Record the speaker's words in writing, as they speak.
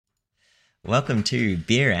Welcome to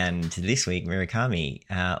Beer and this week Murakami,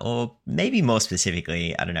 or maybe more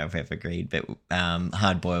specifically, I don't know if I've agreed, but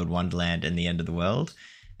Hard Boiled Wonderland and the End of the World,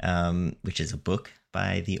 which is a book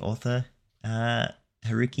by the author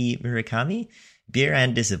Haruki Murakami. Beer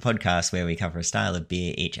and is a podcast where we cover a style of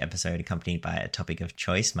beer each episode, accompanied by a topic of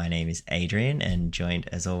choice. My name is Adrian, and joined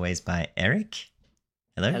as always by Eric.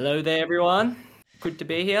 Hello. Hello there, everyone. Good to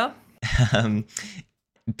be here. Um,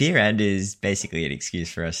 Beer and is basically an excuse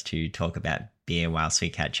for us to talk about beer whilst we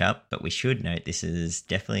catch up, but we should note this is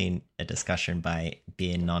definitely a discussion by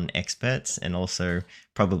beer non-experts and also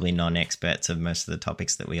probably non-experts of most of the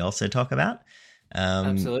topics that we also talk about.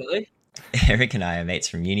 Absolutely. Eric and I are mates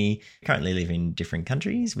from uni, currently live in different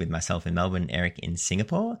countries, with myself in Melbourne, Eric in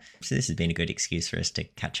Singapore. So this has been a good excuse for us to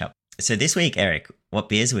catch up. So this week, Eric, what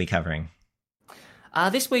beers are we covering?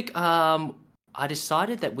 This week, I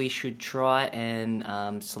decided that we should try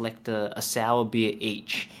and select a sour beer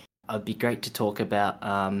each. It'd be great to talk about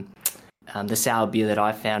the sour beer that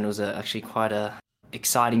I found was actually quite a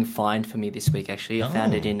exciting find for me this week. Actually, I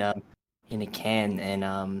found it in a can,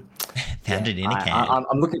 and found it in a can.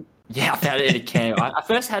 I'm looking. Yeah, I found it in a can. I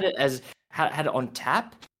first had it had it on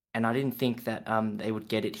tap, and I didn't think that they would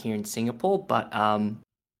get it here in Singapore. But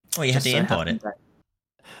you had to import it.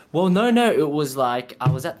 Well, no. It was like I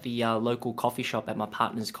was at the local coffee shop, at my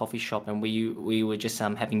partner's coffee shop, and we were just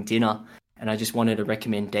having dinner, and I just wanted a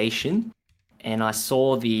recommendation, and I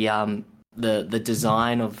saw the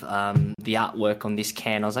design of the artwork on this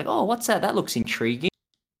can. I was like, oh, what's that? That looks intriguing.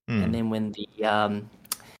 And then when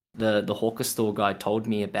the hawker store guy told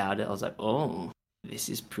me about it, I was like, oh, this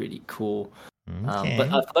is pretty cool. Okay. But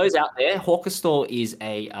for those out there, hawker store is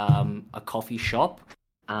a coffee shop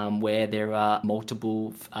where there are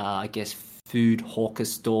multiple, food hawker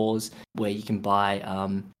stores where you can buy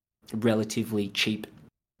relatively cheap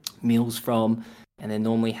meals from, and they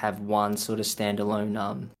normally have one sort of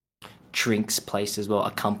standalone drinks place as well,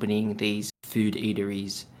 accompanying these food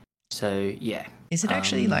eateries. So yeah. Is it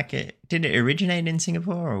actually did it originate in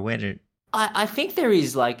Singapore, or where did? I think there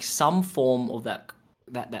is like some form of that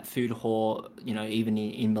food hall, even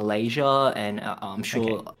in Malaysia, and I'm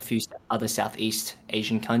sure a few other Southeast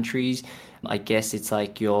Asian countries. I guess it's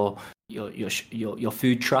like your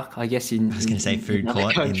food truck. I guess in I was going to say food other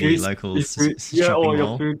court countries. in the local Or shopping your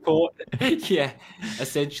mall. food court. Yeah,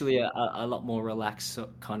 essentially a lot more relaxed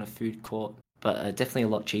kind of food court, but definitely a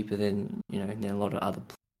lot cheaper than than a lot of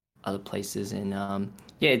other places. And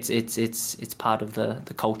it's part of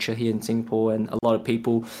the culture here in Singapore, and a lot of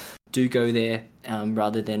people do go there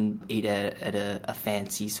rather than eat at a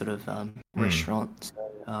fancy sort of restaurant.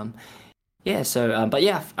 So, but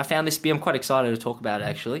yeah, I found this beer. I'm quite excited to talk about it,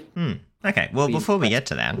 actually. Okay, well, before we get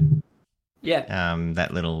to that,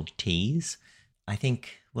 that little tease, I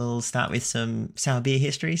think we'll start with some sour beer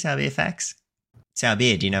history, sour beer facts. Sour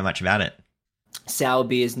beer, do you know much about it? Sour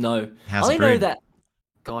beers, no. How's I it only know brewed? that.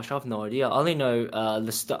 Gosh, I have no idea. I only know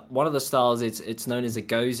one of the styles. It's known as a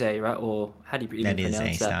gose, right? Or how do you even That is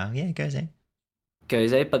pronounce a that? style. Yeah, it goes in.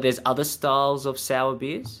 Gose, but there's other styles of sour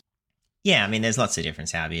beers. Yeah, I mean, there's lots of different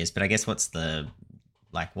sour beers, but I guess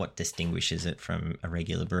what distinguishes it from a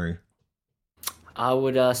regular brew? I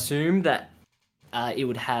would assume that it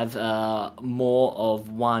would have more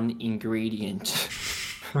of one ingredient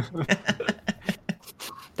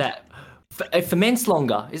that it ferments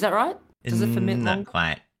longer. Is that right? Does it ferment Not longer?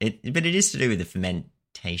 quite. But it is to do with the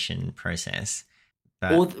fermentation process.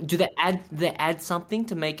 But, Or do they add something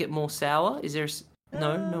to make it more sour? Is there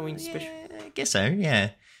no special? I guess so,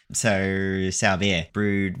 yeah. So sour beer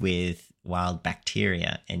brewed with wild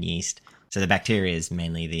bacteria and yeast. So the bacteria is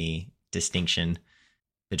mainly the distinction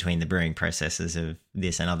between the brewing processes of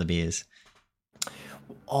this and other beers.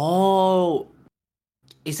 Oh,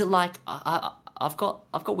 is it like I've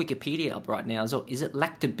got Wikipedia up right now. So is it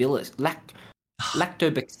lactobacillus?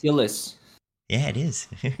 Yeah, it is.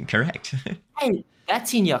 Correct. Hey,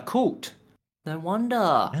 that's in Yakult. No wonder.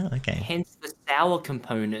 Oh, okay. Hence the sour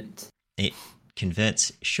component. It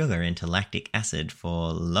converts sugar into lactic acid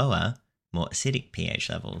for lower, more acidic pH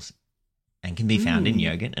levels and can be found in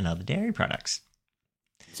yogurt and other dairy products.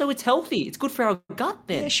 So it's healthy. It's good for our gut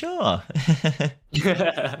then. Yeah, sure.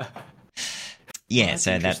 Yeah, That's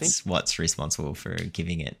so interesting. that's what's responsible for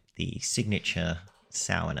giving it the signature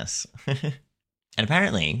sourness. And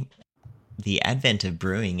apparently, the advent of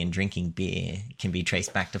brewing and drinking beer can be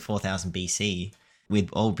traced back to 4000 BC, with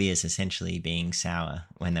all beers essentially being sour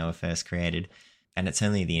when they were first created. And it's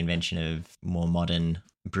only the invention of more modern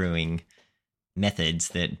brewing methods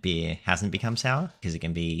that beer hasn't become sour, because it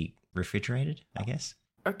can be refrigerated, I guess.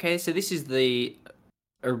 Okay, so this is the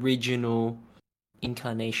original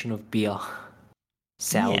incarnation of beer.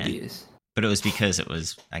 Sour Yeah. beers. But it was because it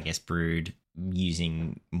was, I guess, brewed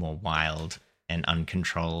using more wild and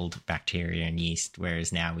uncontrolled bacteria and yeast,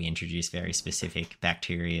 whereas now we introduce very specific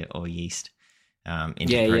bacteria or yeast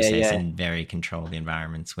into the process in very controlled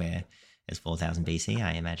environments. Where, as 4000 BC,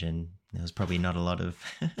 I imagine there was probably not a lot of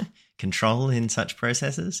control in such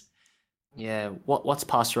processes. Yeah. What's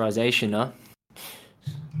pasteurization, huh?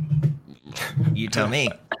 You tell me.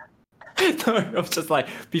 No, I was just like,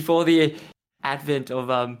 before the advent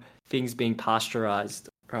of things being pasteurized,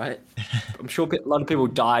 right? I'm sure a lot of people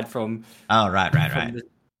died from. Oh, right.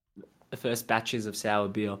 The first batches of sour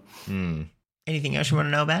beer. Anything else you want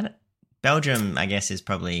to know about it? Belgium, I guess, is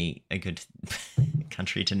probably a good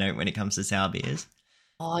country to note when it comes to sour beers.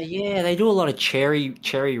 Oh yeah, they do a lot of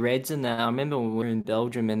cherry reds in that. I remember when we were in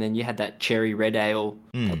Belgium, and then you had that cherry red ale.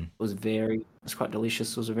 That was quite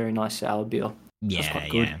delicious. It was a very nice sour beer.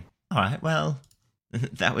 Yeah. All right. Well,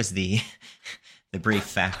 that was the brief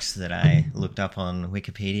facts that I looked up on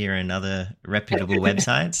Wikipedia and other reputable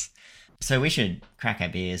websites. So we should crack our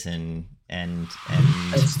beers and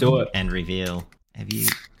let's do it and reveal. Have you?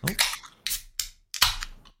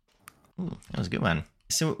 Oh, that was a good one.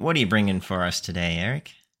 So what are you bringing for us today,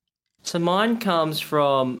 Eric? So mine comes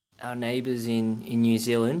from our neighbours in New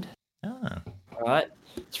Zealand. Oh. All right.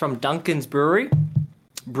 It's from Duncan's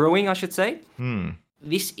Brewing, I should say.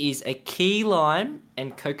 This is a key lime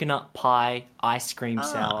and coconut pie ice cream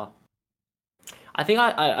sour. I think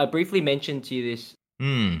I briefly mentioned to you this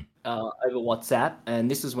over WhatsApp,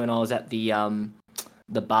 and this is when I was at the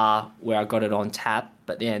bar where I got it on tap.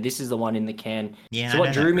 But yeah, this is the one in the can. Yeah. So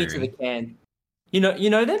what drew me to the can? You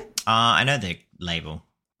know them? I know the label.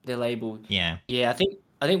 They're labeled. Yeah. Yeah, I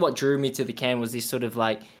think what drew me to the can was this sort of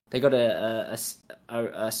like they got a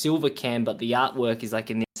silver can, but the artwork is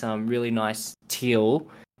like in this really nice teal,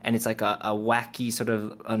 and it's like a wacky sort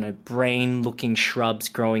of brain looking shrubs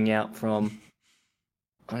growing out from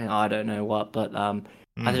I don't know what, but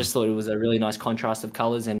I just thought it was a really nice contrast of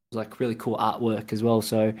colors and it was like really cool artwork as well.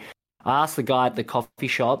 So I asked the guy at the coffee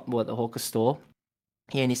shop or at the hawker store.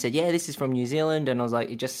 Yeah, and he said, "Yeah, this is from New Zealand," and I was like,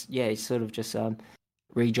 "It sort of just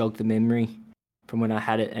re-jogged the memory from when I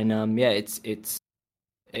had it." And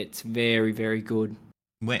it's very, very good.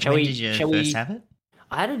 When did you first have it?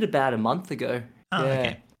 I had it about a month ago. Oh,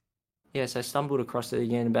 okay. Yeah, so I stumbled across it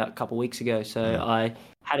again about a couple of weeks ago. So I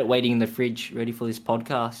had it waiting in the fridge, ready for this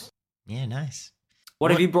podcast. Yeah, nice.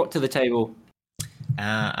 What have you brought to the table?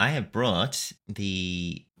 I have brought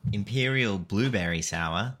the Imperial Blueberry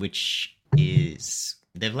Sour, which is...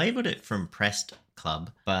 They've labelled it from Pressed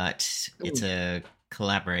Club, but it's a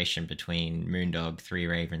collaboration between Moondog, Three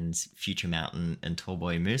Ravens, Future Mountain, and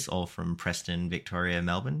Tallboy Moose, all from Preston, Victoria,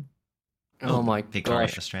 Melbourne. Oh my Victoria,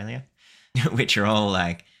 gosh. Australia. Which are all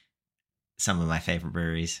like some of my favourite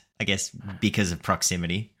breweries, I guess because of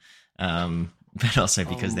proximity, but also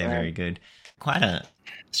because they're very good. Quite a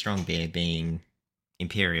strong beer being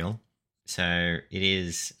Imperial. So it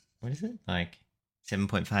is, what is it? Like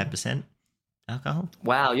 7.5% alcohol.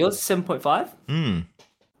 Wow, yours is 7.5?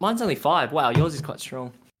 Mine's only 5. Wow, yours is quite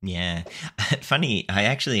strong. Yeah. Funny, I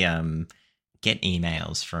actually get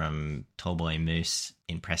emails from Tallboy Moose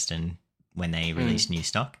in Preston when they release new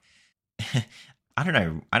stock. I don't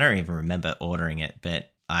know. I don't even remember ordering it,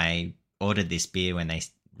 but I ordered this beer when they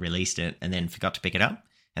released it and then forgot to pick it up.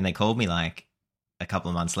 And they called me like a couple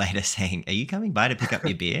of months later saying, "Are you coming by to pick up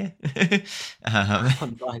your beer?"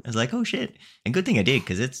 I was like, "Oh shit." And good thing I did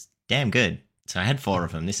because it's damn good. So I had 4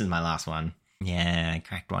 of them. This is my last one. Yeah, I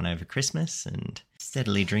cracked one over Christmas and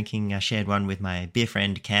steadily drinking. I shared one with my beer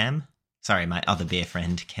friend Cam. Sorry, my other beer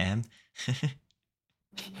friend Cam.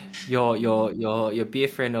 Your beer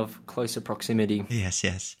friend of closer proximity.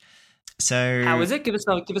 Yes. So how is it? Give us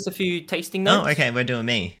a few tasting notes. Oh, okay, we're doing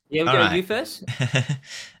me. Yeah, we're going to you first.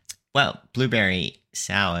 Well, blueberry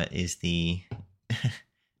sour is the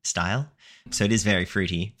style. So it is very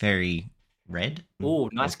fruity, very red. Oh,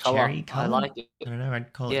 nice color. Cherry colored. I like it. I don't know,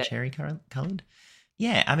 I'd call it cherry colored.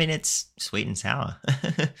 Yeah, I mean it's sweet and sour,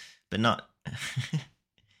 but not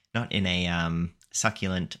in a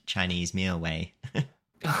succulent Chinese meal way.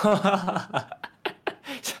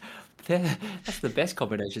 That's the best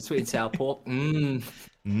combination: sweet and sour pork. Sweet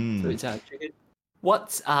and sour chicken.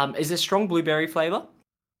 What's is there strong blueberry flavor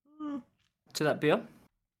to that beer?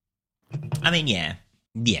 I mean, yeah.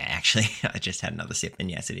 Actually, I just had another sip,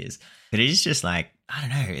 and yes, it is. But it is just like, I don't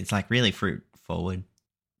know. It's like really fruit forward.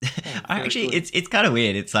 Actually, it's kind of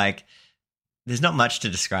weird. It's like there's not much to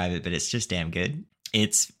describe it, but it's just damn good.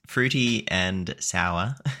 It's fruity and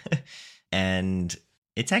sour, and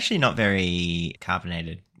it's actually not very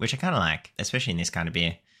carbonated, which I kind of like, especially in this kind of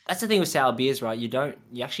beer. That's the thing with sour beers, right? You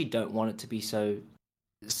actually don't want it to be so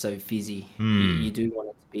so fizzy. Hmm. You do want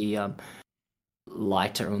it to be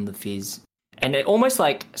lighter on the fizz, and it almost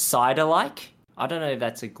like cider like. I don't know if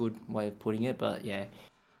that's a good way of putting it, but yeah,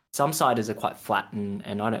 some ciders are quite flat, and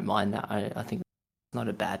I don't mind that. I think it's not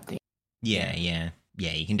a bad thing. Yeah, Yeah. yeah,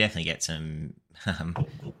 yeah. You can definitely get some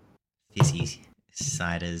fizzy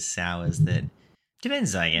ciders, sours that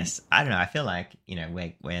depends. I guess I don't know. I feel like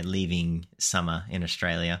we're leaving summer in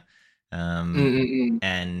Australia, Mm-mm-mm.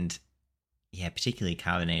 and yeah, particularly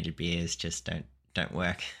carbonated beers just don't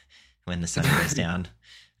work when the sun goes down.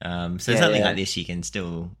 So Yeah, something yeah. like this, you can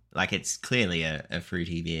still like it's clearly a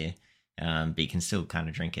fruity beer, but you can still kind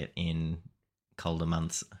of drink it in colder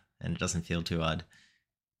months, and it doesn't feel too odd.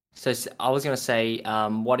 So I was gonna say,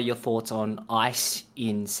 what are your thoughts on ice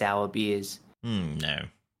in sour beers? No,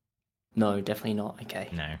 No, definitely not. Okay,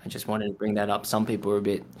 no. I just wanted to bring that up. Some people are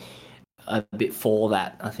a bit for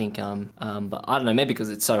that. I think, but I don't know. Maybe because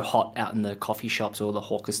it's so hot out in the coffee shops or the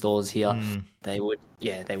hawker stores here, Mm, they would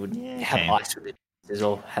yeah, have okay. ice with it as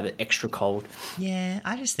well, have it extra cold. Yeah,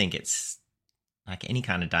 I just think it's like any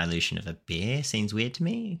kind of dilution of a beer seems weird to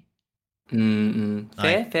me. Mm-mm. Like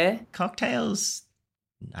Fair, fair. cocktails,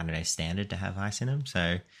 I don't know, standard to have ice in them.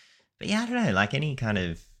 So, but yeah, I don't know, like any kind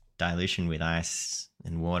of dilution with ice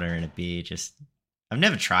and water in a beer, just I've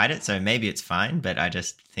never tried it, so maybe it's fine, but I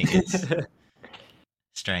just think it's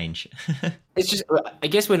strange. It's just, I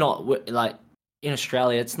guess like in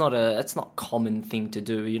Australia. It's not common thing to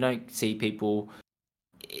do. You don't see people.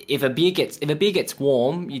 If a beer gets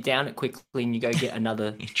warm, you down it quickly and you go get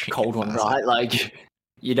another You drink it cold one, faster. right? Like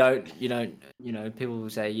you don't. People will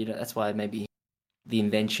say that's why maybe the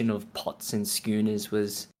invention of pots and schooners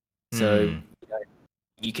was so Hmm.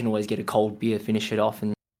 you can always get a cold beer, finish it off,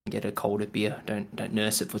 and get a colder beer. Don't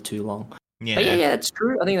nurse it for too long. But yeah, Yeah. yeah, that's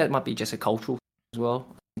true. I think that might be just a cultural thing as well.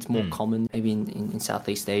 It's more Hmm. common maybe in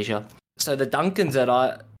Southeast Asia. So the Dunkins that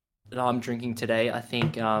I'm drinking today, I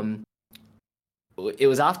think it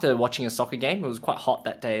was after watching a soccer game. It was quite hot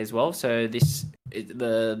that day as well. So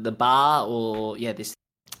the bar or yeah this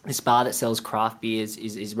bar that sells craft beers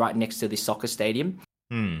is right next to this soccer stadium,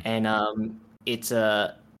 Hmm. and it's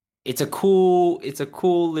a it's a cool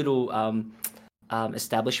little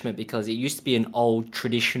establishment because it used to be an old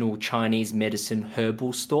traditional Chinese medicine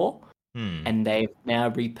herbal store, Hmm. and they've now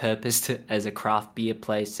repurposed it as a craft beer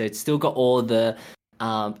place. So it's still got all the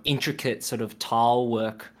intricate sort of tile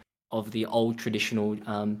work of the old traditional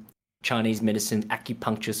Chinese medicine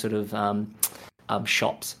acupuncture sort of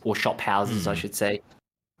shops or shop houses, I Hmm. should say.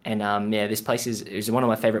 And yeah, this place is one of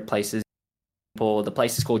my favorite places. For the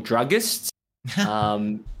place is called Druggists.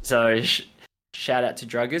 So shout out to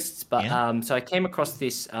Druggists. But Yeah. so I came across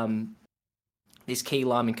this key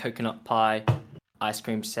lime and coconut pie ice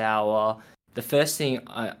cream sour. The first thing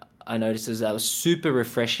I noticed is that it was super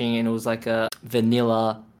refreshing and it was like a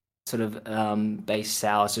vanilla sort of based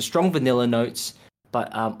sour. So strong vanilla notes,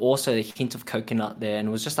 but also a hint of coconut there. And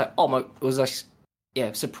it was just like, oh my, it was like,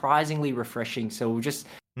 yeah, surprisingly refreshing. So we just,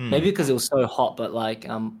 Hmm. maybe because it was so hot, but like,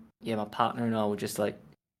 yeah, my partner and I were just like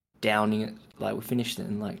downing it. Like we finished it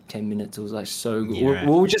in like 10 minutes. It was like so good. Yeah. We Right.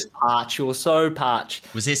 were just parched. We were so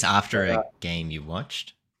parched. Was this after a game you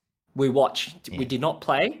watched? We watched. We Yeah. did not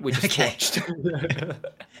play. We just Okay. watched.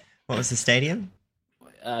 What was the stadium?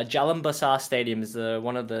 Jalan Besar Stadium is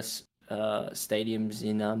one of the stadiums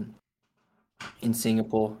in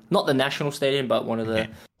Singapore. Not the national stadium, but one of Okay.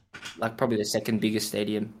 the like probably the second biggest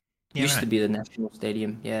stadium. Yeah. Used to Right. be the national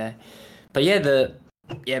stadium. Yeah, but yeah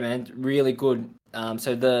man, really good.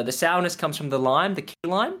 So the sourness comes from the lime, the key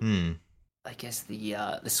lime. Hmm. I guess the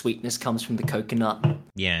sweetness comes from the coconut.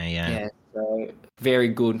 Yeah. Yeah. Yeah, so very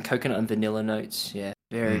good coconut and vanilla notes. Yeah,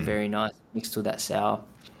 very Hmm. very nice mixed with that sour.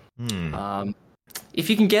 Hmm. Um, if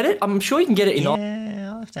you can get it, I'm sure you can get it in.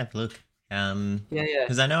 Yeah. I'll have to have a look. Yeah, yeah.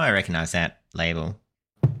 Because I know I recognize that label,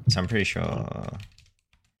 so I'm pretty sure.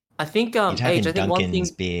 I think You type Age. in I think one Duncan's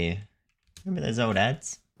thing. beer. Remember those old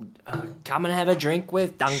ads? Come and have a drink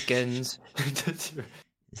with Duncan's. It's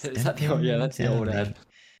Is that the old? Yeah, that's Duncan's the old only. ad.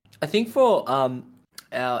 I think for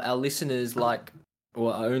our listeners like,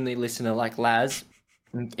 or our only listener like Laz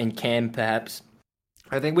and Cam perhaps,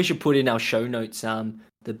 I think we should put in our show notes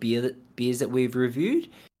the beers that we've reviewed,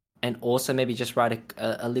 and also maybe just write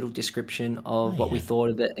a little description Oh of what we yeah. thought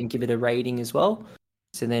of it and give it a rating as well.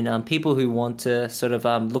 So then people who want to sort of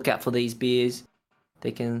look out for these beers,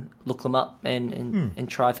 they can look them up Hmm. and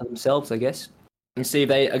try for themselves, I guess, and see if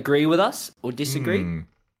they agree with us or disagree. Hmm.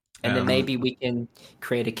 And then maybe we can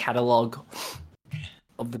create a catalog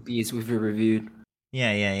of the beers we've reviewed.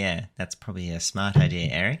 Yeah, yeah, yeah. That's probably a smart idea,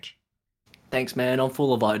 Eric. Thanks, man. I'm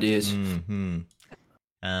full of ideas Hmm.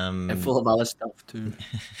 and full of other stuff too.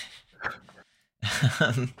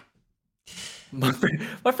 Um,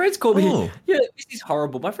 My friends call me. oh, Yeah, this is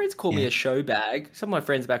horrible. My friends call me yeah. a show bag. Some of my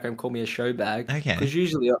friends back home call me a show bag Okay. because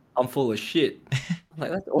usually I'm full of shit.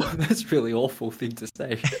 I'm like that's really awful thing to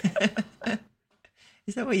say.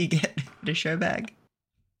 Is that what you get at a show bag?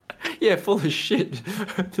 Yeah, full of shit.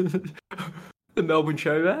 The Melbourne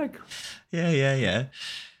show bag. Yeah, yeah, yeah.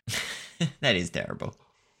 That is terrible.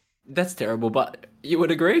 That's terrible, but you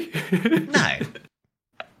would agree? No,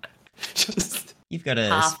 Just you've got a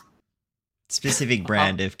half. specific half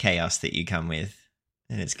brand of chaos that you come with,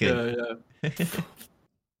 and it's good. yeah, yeah.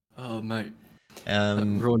 Oh, mate. That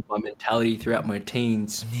um, ruined my mentality throughout my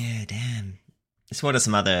teens. yeah, damn. So, what are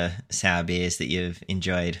some other sour beers that you've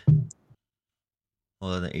enjoyed,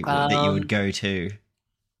 or that you would Um, go to?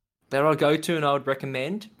 that I'd go to and I would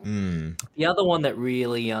recommend. Mm. The other one that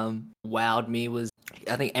really wowed me was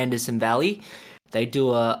I think Anderson Valley. They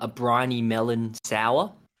do a briny melon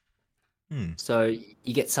sour. Mm. So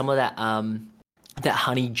you get some of that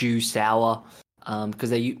honeydew sour because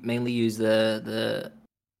they mainly use the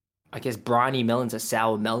I guess briny melon's a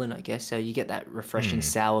sour melon, I guess. So you get that refreshing Mm.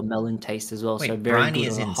 sour melon taste as well. So Wait, very briny good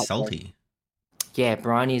is on a in hot day. salty. Yeah,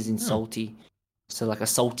 briny is in Oh. salty. So like a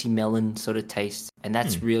salty melon sort of taste. And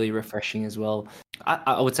that's Hmm. really refreshing as well.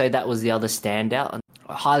 I would say that was the other standout. And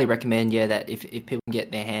I highly recommend, yeah, that if people can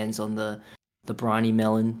get their hands on the briny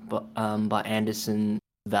melon by Anderson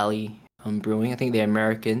Valley Brewing. I think they're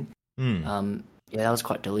American. Mm. Yeah, that was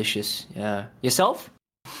quite delicious. Yeah. Yourself?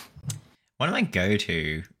 One of my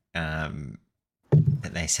go-to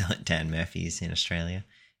that they sell at Dan Murphy's in Australia,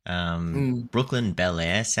 Mm. Brooklyn Bel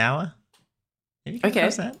Air sour. Have you come Okay.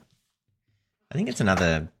 across that? I think it's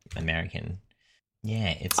another American.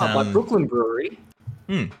 Yeah, it's Oh, by Brooklyn Brewery.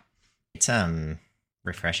 it's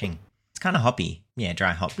refreshing. It's kind of hoppy. Yeah,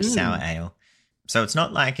 dry hop sour Mm. ale. So it's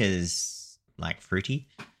not like as like fruity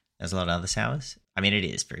as a lot of other sours. I mean, it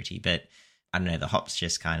is fruity, but I don't know, the hops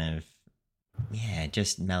just kind of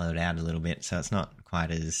just mellowed out a little bit, so it's not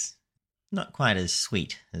quite as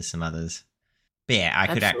sweet as some others. But yeah, I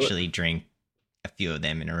could Absolutely. actually drink a few of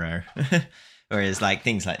them in a row. Whereas like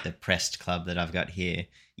things like the Pressed Club that I've got here,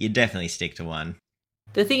 you definitely stick to one.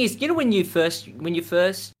 The thing is, when you first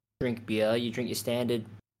drink beer, you drink your standard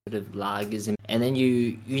sort of lagers, and then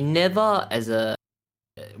you never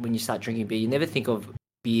when you start drinking beer, you never think of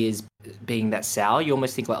beers being that sour. You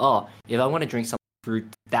almost think like, oh, if I want to drink something fruit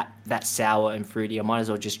that sour and fruity, I might as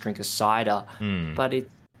well just drink a cider. Mm. But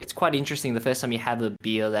it's quite interesting. The first time you have a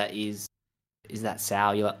beer that is that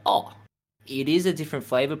sour, you're like, oh, it is a different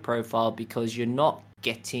flavor profile because you're not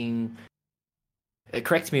getting.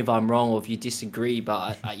 Correct me if I'm wrong or if you disagree,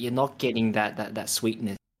 but you're not getting that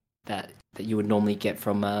sweetness that you would normally get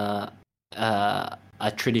from a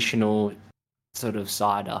traditional sort of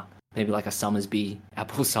cider, maybe like a Summersby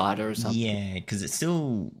apple cider or something. Yeah, because it's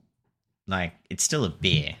still a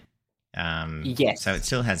beer. Yes. So it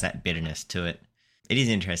still has that bitterness to it. It is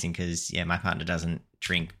interesting because my partner doesn't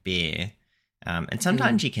drink beer, and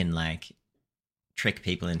sometimes you can like trick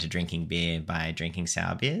people into drinking beer by drinking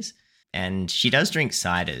sour beers. And she does drink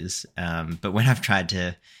ciders, but when I've tried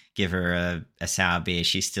to give her a sour beer,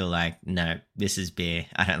 she's still like, no, this is beer.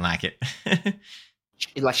 I don't like it.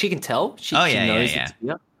 Like she can tell. She Yeah. it's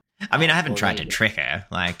beer. I mean, I haven't Well, tried to trick her.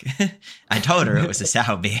 Like, I told her it was a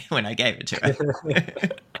sour beer when I gave it to her.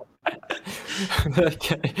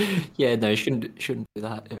 Okay. Yeah, no, shouldn't do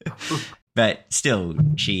that. Yeah. But still,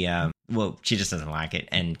 she just doesn't like it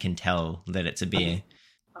and can tell that it's a beer.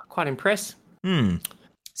 Quite impressed.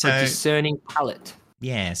 So A discerning palate.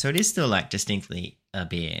 yeah, so it is still like distinctly a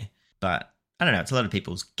beer, but I don't know. It's a lot of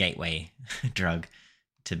people's gateway drug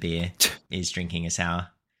to beer is drinking a sour.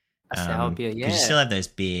 A sour beer, yeah. Because you still have those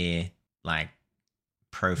beer like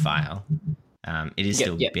profile. It is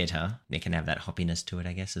still Yep. bitter. It can have that hoppiness to it,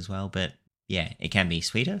 I guess, as well. But yeah, it can be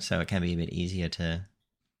sweeter, so it can be a bit easier to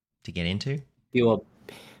get into.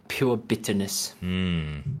 Pure bitterness.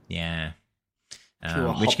 Yeah.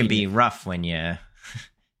 Pure Which can be hoppiness. rough when you're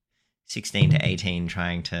 16 to 18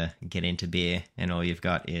 trying to get into beer and all you've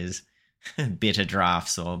got is bitter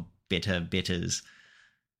drafts or bitter bitters.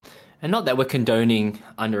 And not that we're condoning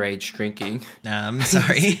underage drinking.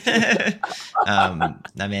 Sorry. I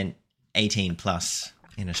meant 18 plus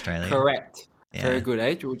in Australia. Correct. Yeah. Very good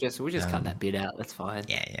age. We'll just cut that bit out. That's fine.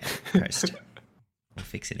 Yeah. Post. We'll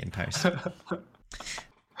fix it in post.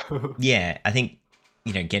 Yeah, I think,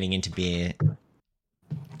 getting into beer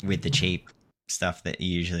with the cheap stuff that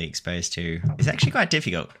you're usually exposed to is actually quite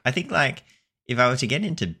difficult. I think, like, if I were to get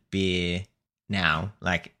into beer now,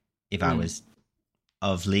 like, if I was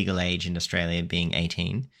of legal age in Australia being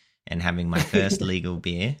 18 and having my first legal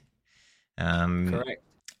beer, Correct.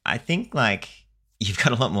 I think, like, you've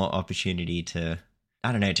got a lot more opportunity to,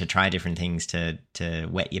 I don't know, to try different things to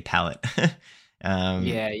whet your palate. Yeah,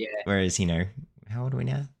 yeah. Whereas, how old are we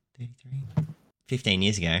now? 33? 15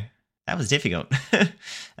 years ago, that was difficult.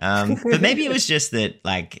 But maybe it was just that,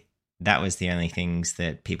 like, that was the only things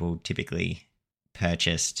that people typically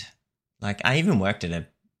purchased. Like, I even worked at a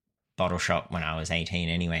bottle shop when I was 18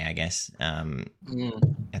 anyway, I guess,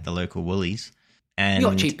 at the local Woolies. You got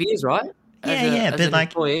And cheap beers, right? yeah, As but an like,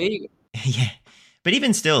 employee. yeah. But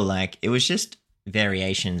even still, like, it was just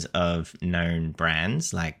variations of known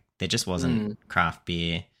brands. Like, there just wasn't craft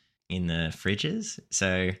beer in the fridges.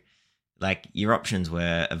 So, like, your options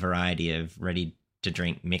were a variety of ready to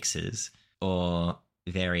drink mixes or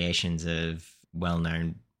variations of well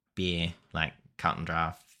known beer, like Carlton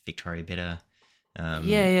Draft, Victoria Bitter.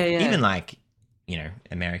 Yeah. Even like,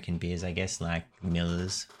 American beers, I guess, like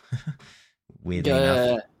Miller's. Weirdly enough,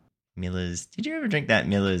 Yeah, Miller's. Did you ever drink that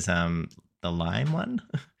Miller's, the lime one?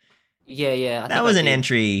 yeah. I That think I was an did.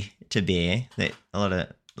 entry to beer that a lot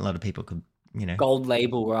of people could, Gold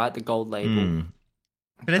label, right? The gold label. Mm.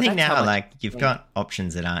 But I But think that's how now, much. like, you've got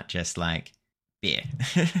options that aren't just like beer.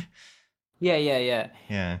 Yeah.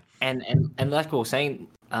 Yeah. And like we were saying,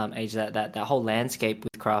 age that whole landscape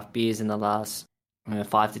with craft beers in the last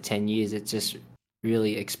 5 to 10 years, it's just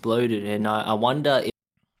really exploded. And I wonder if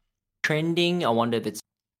trending. I wonder if it's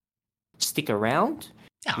stick around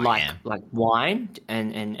Oh like yeah. wine,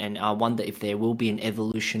 and I wonder if there will be an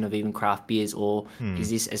evolution of even craft beers, or Hmm.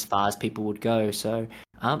 is this as far as people would go? So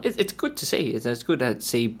it's good to see. It's good to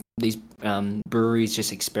see these breweries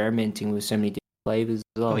just experimenting with so many different flavors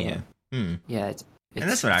as Oh well. yeah. Hmm. Yeah, it's And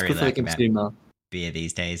that's what I it's really good for the like about consumer. beer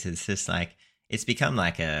these days. It's just like it's become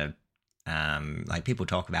like like people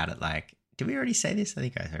talk about it like. Did we already say this? I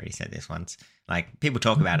think I already said this once. Like people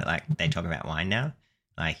talk about it like they talk about wine now.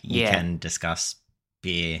 Like you Yeah, can discuss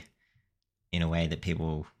beer in a way that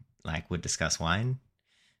people like would discuss wine.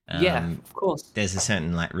 yeah, Um, of course. there's a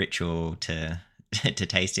certain like ritual to to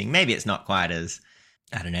tasting. Maybe it's not quite as,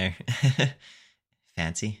 I don't know,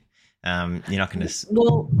 fancy. You're not going to.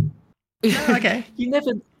 Well, Oh, okay. you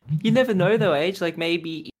never know though, age. Like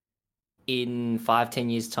maybe in 5, 10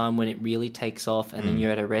 years time when it really takes off, and then Mm.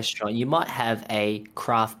 you're at a restaurant, you might have a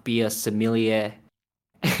craft beer sommelier,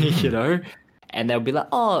 you Mm. know, and they'll be like,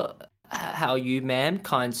 "Oh, how are you, ma'am,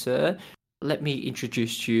 kind sir? Let me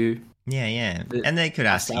introduce you Yeah, yeah. the And they could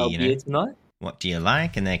our ask you, sour beer tonight." what do you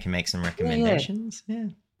like, and they can make some Yeah. recommendations. Yeah,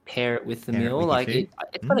 Pair it with the pair it meal. with your Like food.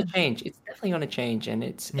 it's gonna Mm. change. It's definitely gonna change, and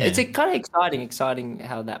it's Yeah. a kind of exciting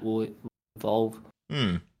how that will evolve.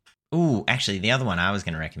 Mm. Ooh, actually, the other one I was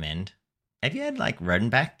going to recommend. Have you had like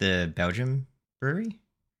Rodenbach, the Belgium brewery?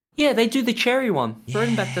 Yeah, they do the cherry one.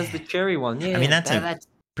 Rodenbach does the Yeah. cherry one. I mean, Yeah, that's a that's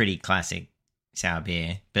pretty classic sour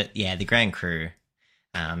beer. But yeah, the Grand Cru.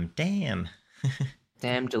 Damn.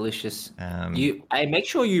 damn delicious. um, I make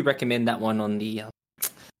sure you recommend that one on the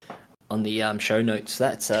show notes.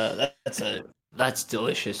 That's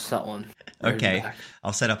delicious. That one. okay, Rodenbach.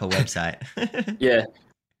 I'll set up a website. Yeah.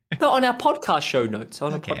 No, on our podcast show notes.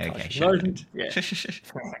 On a Okay, podcast. show notes.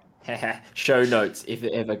 Yeah. Show notes if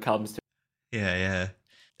it ever comes to. Yeah.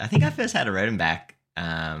 I think I first had a Rodenbach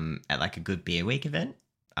at like a Good Beer Week event.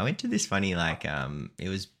 I went to this funny like it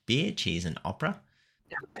was beer, cheese, and opera.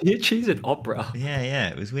 Beer, cheese, and opera. Yeah,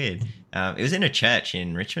 it was weird. It was in a church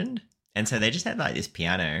in Richmond, and so they just had like this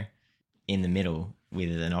piano in the middle with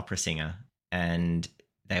an opera singer, and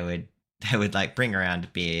they would they would like bring around a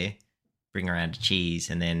beer, bring around a cheese,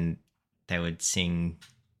 and then they would sing.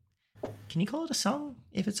 Can you call it a song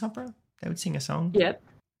if it's opera? They would sing a song. Yep.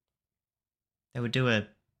 They would do a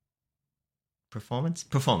performance.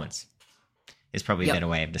 Performance is probably a Yep. better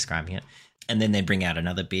way of describing it. And then they'd bring out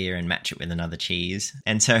another beer and match it with another cheese.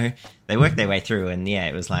 And so they worked their way through. And yeah,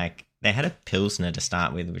 it was like they had a Pilsner to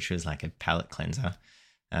start with, which was like a palate cleanser.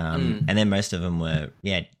 And then most of them were,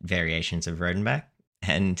 variations of Rodenbach.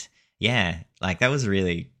 And yeah, like that was a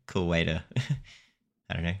really cool way to,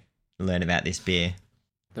 I don't know, learn about this beer.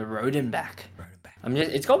 The Rodenbach. I mean,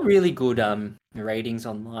 it's got really good ratings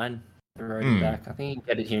online. The Rodenbach. I think you can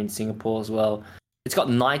get it here in Singapore as well. It's got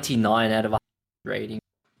 99 out of 100 rating.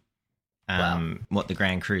 Wow. What, the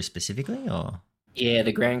Grand Cru specifically, or? Yeah,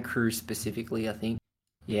 the Grand Cru specifically, I think.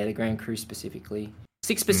 Yeah, the Grand Cru specifically.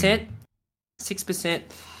 6%. 6%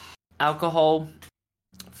 alcohol.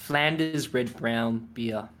 Flanders red brown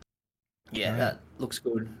beer. Yeah, Right. that looks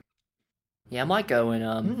good. Yeah, I might go and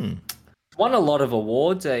Mm. won a lot of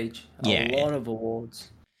awards, Age. Yeah. A lot of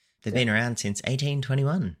awards. They've been around since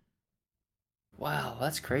 1821. Wow,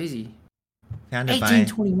 that's crazy. Founded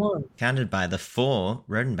 1821. by the four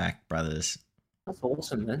Rodenbach brothers. That's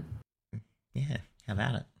awesome, man. Yeah, how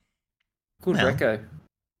about it? Good Well, reco.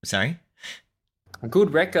 sorry? Good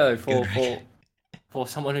reco Good for record.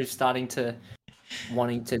 someone who's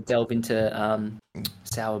wanting to delve into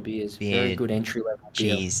sour beers. Very Beer, good entry level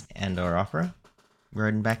beer. cheese, and or opera.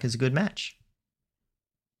 Rodenbach is a good match.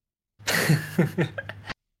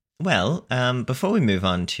 Well, before we move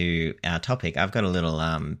on to our topic, I've got a little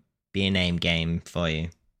beer name game for you.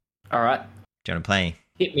 All right, Do you want to play?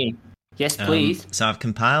 hit me. Yes, please. So I've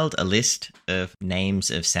compiled a list of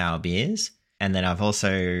names of sour beers, and then I've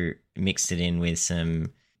also mixed it in with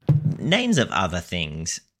some names of other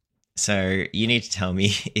things. So you need to tell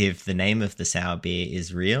me if the name of the sour beer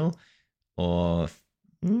is real or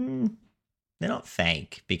they're not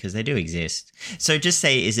fake because they do exist. So just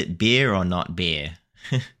say, is it beer or not beer?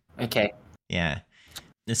 Okay. Yeah.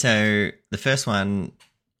 So the first one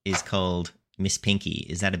is called Miss Pinky.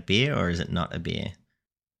 Is that a beer or is it not a beer?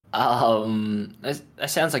 That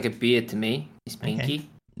sounds like a beer to me. Miss Pinky. Okay.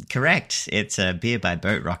 Correct. It's a beer by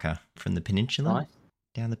Boat Rocker from the peninsula, Nice.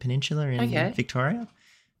 down the peninsula in Okay. Victoria.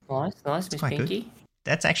 Nice, It's Miss quite Pinky. good.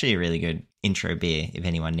 That's actually a really good intro beer if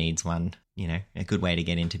anyone needs one. You know, a good way to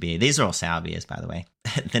get into beer. These are all sour beers, by the way.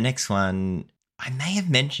 The next one, I may have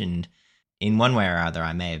mentioned, in one way or other,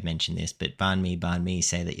 I may have mentioned this, but Barn Me,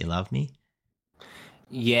 Say That You Love Me.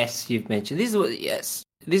 Yes, you've mentioned this. This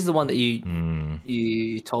is the one that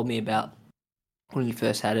you told me about when you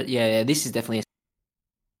first had it. Yeah. This is definitely.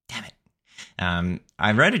 Damn it.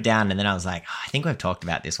 I wrote it down and then I was like, I think we've talked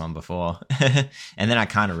about this one before. And then I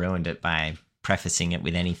kind of ruined it by prefacing it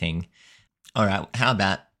with anything. All right, how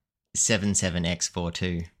about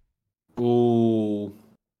 77X42? Ooh,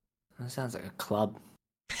 that sounds like a club.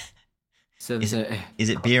 Is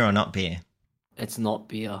it beer or not beer? It's not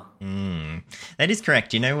beer. That is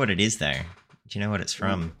correct. Do you know what it is, though? Do you know what it's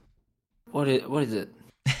from? What is it?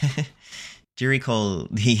 Do you recall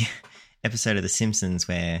the episode of The Simpsons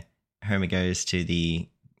where Homer goes to the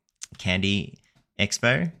candy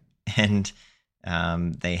expo and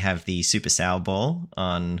they have the super sour ball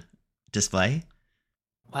on display?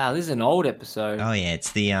 Wow, this is an old episode. Oh yeah,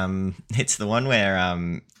 it's the one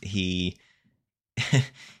where he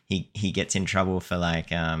he gets in trouble for like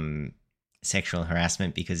sexual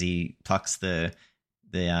harassment because he plucks the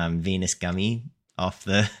Venus gummy off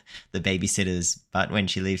the babysitter's butt when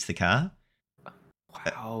she leaves the car.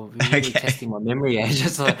 Wow, really testing my memory. I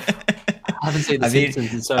just like I haven't seen The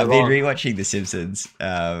Simpsons in so I've long. been rewatching The Simpsons.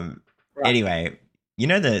 Right. Anyway, you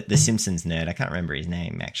know the Simpsons nerd. I can't remember his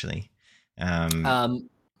name actually. Millhouse.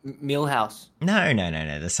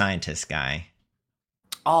 No, the scientist guy.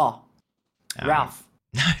 Oh, Ralph.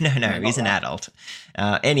 No, No, he's not an Ralph. adult.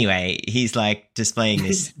 Anyway, he's like displaying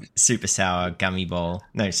this super sour ball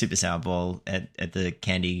at the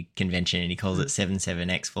candy convention, and he calls it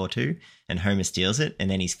 77X42, and Homer steals it, and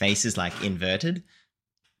then his face is like inverted.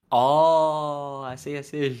 Oh, I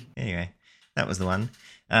see. Anyway, that was the one.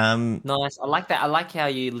 Nice. I like that. I like how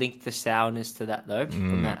you linked the sourness to that though.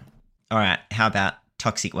 From that. All right, how about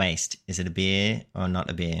Toxic Waste? Is it a beer or not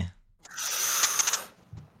a beer?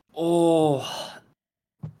 Oh,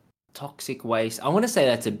 Toxic Waste. I want to say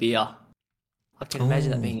that's a beer. I can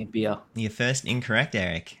imagine that being a beer. Your first incorrect,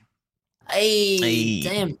 Eric. Hey,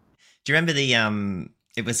 damn. Do you remember the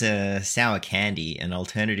it was a sour candy, an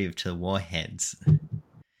alternative to Warheads?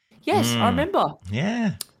 Yes, I remember.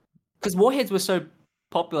 Yeah. Because Warheads were so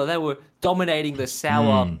popular, they were dominating the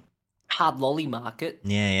sour hard lolly market.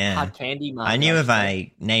 Yeah. Hard candy market. I knew if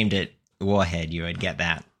I named it Warhead, you would get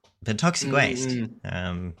that. But Toxic Waste.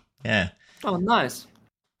 Yeah. Oh, nice.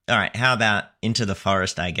 All right, how about Into the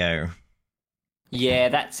Forest I Go? Yeah,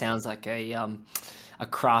 that sounds like a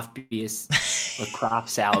craft beer, a craft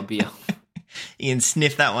sour beer. You can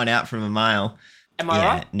sniff that one out from a mile. Am I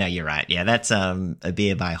right? No, you're right. Yeah, that's a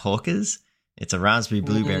beer by Hawkers. It's a raspberry,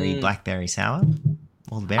 blueberry, blackberry sour.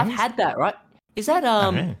 All the berries. I've had that, right? Is that I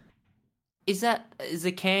don't know. is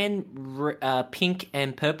the can pink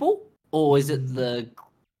and purple, or is it the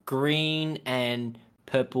green and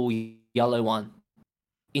purple yellow one?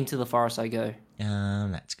 Into the Forest I Go.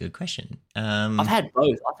 That's a good question. I've had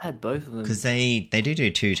both. I've had both of them. Because they do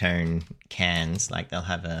two-tone cans. Like they'll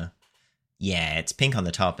have it's pink on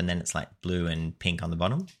the top and then it's like blue and pink on the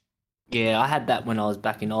bottom. Yeah, I had that when I was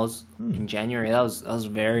back in Oz in January. That was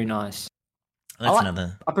very nice.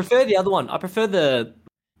 I prefer the other one. I prefer the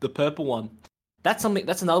purple one. That's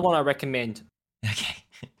another one I recommend. Okay.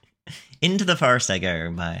 Into the Forest I Go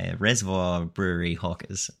by Reservoir Brewery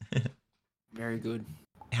Hawkers. Very good.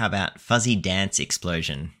 How about Fuzzy Dance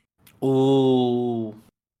Explosion? Ooh.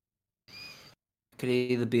 Could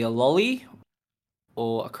either be a lolly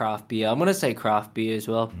or a craft beer. I'm going to say craft beer as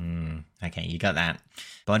well. Okay, you got that.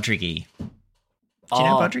 Bodrigi. Do you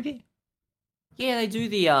know Bodrigi? Yeah, they do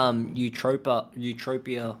the Utopia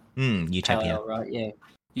Pale Utopia. Ale, right? Yeah,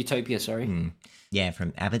 Utopia. Sorry, Yeah,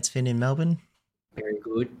 from Abbotsford in Melbourne. very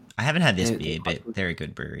good. I haven't had this They're beer, quite but good. they're a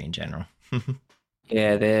good brewery in general.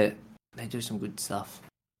 Yeah, they do some good stuff.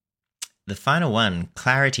 The final one,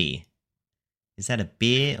 Clarity. Is that a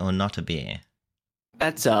beer or not a beer?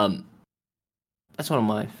 That's one of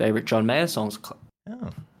my favorite John Mayer songs. Oh.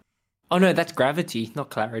 Oh no, that's Gravity, not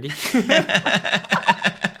Clarity.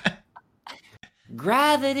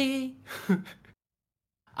 Gravity.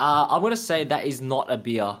 I'm gonna say that is not a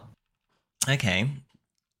beer. Okay,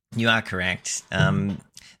 you are correct.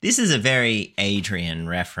 This is a very Adrian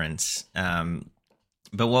reference,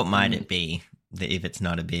 but what might it be if it's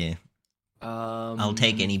not a beer? I'll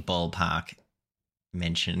take any ballpark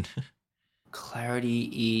mention.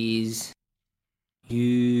 Clarity is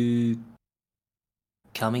you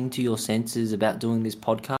coming to your senses about doing this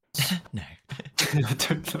podcast. No. I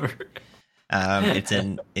don't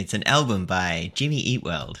know. It's an album by Jimmy Eat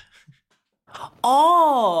World.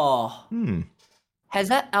 Oh, Hmm. has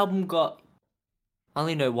that album got? I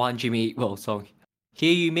only know one Jimmy Eat World song.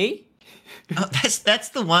 Hear You Me? Oh, that's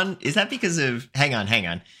the one. Is that because of? Hang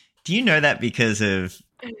on. Do you know that because of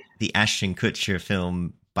the Ashton Kutcher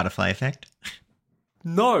film Butterfly Effect?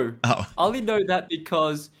 No. Oh, I only know that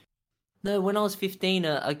because no, when I was 15,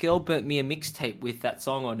 a girl burnt me a mixtape with that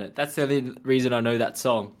song on it. That's the only reason I know that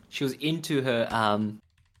song. She was into her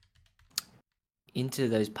into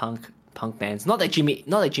those punk bands. Not that Jimmy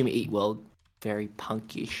Eat World very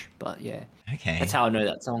punkish, but yeah. okay. That's how I know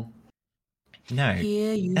that song. No,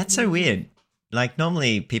 that's so weird. Like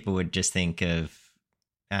normally people would just think of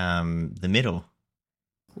the middle.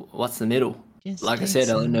 What's the middle? Just like I said,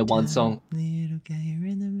 I only know one song. Little guy, you're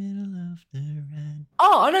in the middle of the run.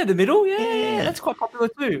 Oh, I know the middle. Yeah, Yeah. that's quite popular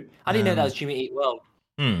too. I didn't know that was Jimmy Eat World.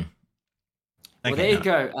 Hmm. Well, Okay, there you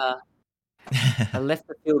go. A left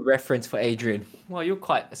the field reference for Adrian. Well, you're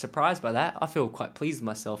quite surprised by that. I feel quite pleased with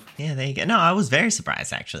myself. Yeah, there you go. No, I was very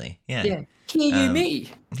surprised actually. Yeah. Yeah. Hear you me.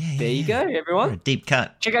 Yeah, There you go, What a everyone. deep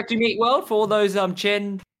cut. Check out Jimmy Eat World for all those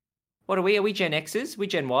Gen. What are we? Are we Gen X's? We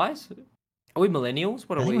Gen Y's? Are we millennials?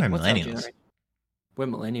 What are I think we? we're What's our millennials. generation? We're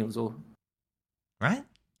millennials. Or Right?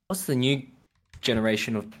 what's the new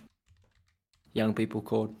generation of young people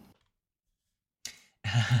called?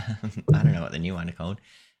 I don't know what the new one are called.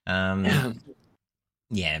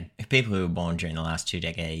 Yeah, people who were born during the last 2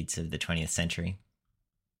 decades of the 20th century.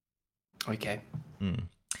 Okay.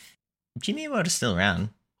 Jimmy Eat World is still around.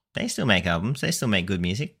 They still make albums. They still make good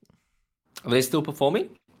music. Are they still performing?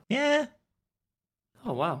 Yeah.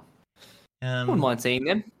 Oh wow. I wouldn't mind seeing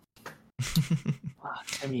them. So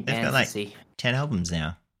many They've bands got like to see. 10 albums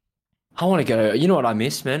now. I want to go. You know what I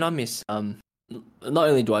miss, man? I miss not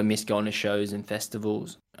only do I miss going to shows and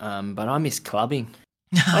festivals, but I miss clubbing.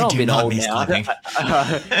 I do bit not old miss now. clubbing.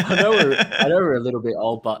 I know we're a little bit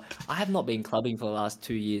old, but I have not been clubbing for the last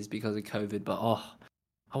 2 years because of COVID. But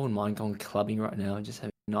I wouldn't mind going clubbing right now and just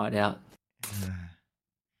having a night out,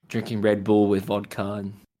 drinking Red Bull with vodka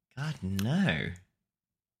and. God, no.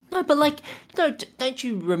 No, but like, no, don't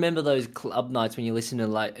you remember those club nights when you listen to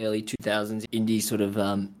like early 2000s indie sort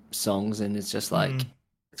of songs and it's just like,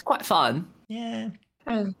 it's quite fun. Yeah.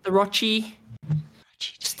 The Rochi,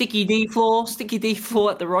 Sticky D floor at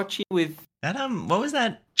the Rochi with That what was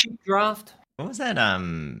that? Cheap Draft. What was that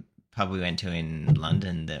pub we went to in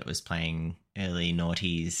London that was playing early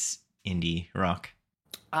noughties indie rock?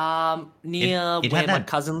 Near it where had my that-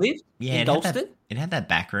 cousin lived Yeah, in Dalston. It had that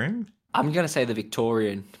back room. I'm gonna say the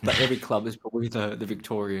Victorian, but every club is probably the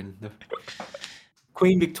Victorian,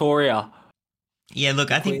 Queen Victoria. Yeah,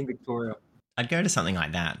 look, I Queen think Victoria. I'd go to something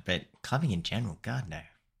like that, but clubbing in general, God no.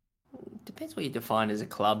 Depends what you define as a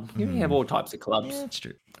club. You have all types of clubs. Yeah, that's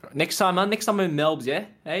true. Next time I'm in Melbs, yeah?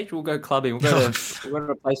 Age, we'll go clubbing. We'll go to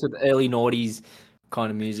a place with early noughties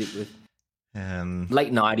kind of music with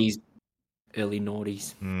late 90s, early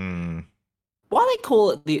noughties. Why they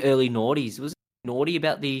call it the early noughties? Was it naughty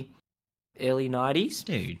about the early 90s?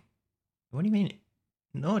 Dude, what do you mean?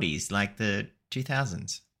 Noughties, like the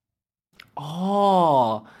 2000s.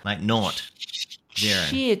 Oh. Like naught. Zero.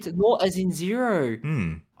 Shit, not as in zero.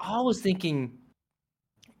 Hmm. I was thinking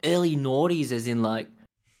early noughties as in like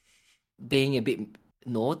being a bit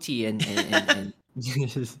naughty and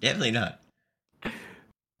Definitely not.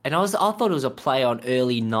 and I thought it was a play on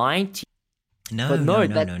early 90s. No, But no, no,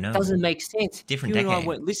 that no. doesn't make sense. Different you and decade. I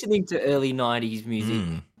weren't listening to early 90s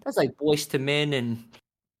music. That's like Boyz II Men and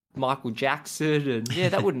Michael Jackson and yeah,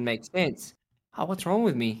 that wouldn't make sense. Oh, what's wrong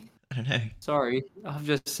with me? I don't know. Sorry. I've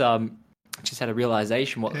just had a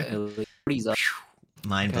realization what the early 90s are.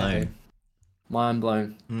 Mind blown. Mind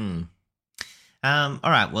blown. All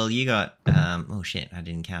right. Well, you got. Oh shit! I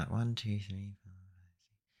didn't count. 1, 2, 3, 4,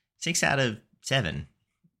 6 out of 7.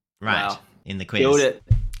 Right Wow. in the quiz. Killed it.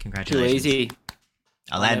 Too Congratulations. easy.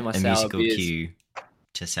 I'll I know add my a sour musical beers. cue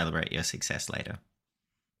to celebrate your success later.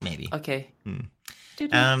 Maybe. Okay.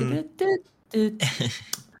 Um,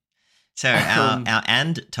 So our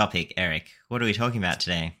and topic, Eric. What are we talking about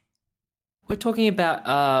today? We're talking about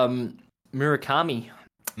Murakami.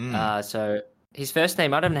 So his first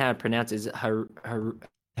name, I don't know how to pronounce it. Is it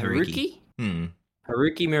Haruki? Haruki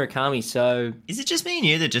Murakami. So is it just me and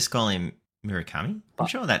you that just call him Murakami? I'm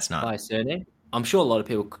sure that's not. by surname. I'm sure a lot of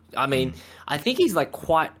people. I mean, I think he's like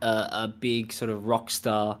quite a big sort of rock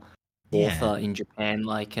star author in Japan.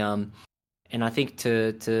 Like, and I think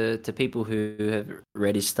to people who have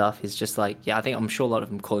read his stuff, it's just like, yeah, I'm sure a lot of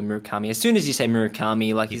them call him Murakami. As soon as you say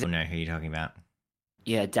Murakami, like people know who you're talking about.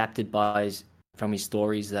 Yeah, adapted from his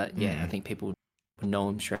stories. That I think people would know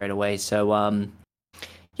him straight away. So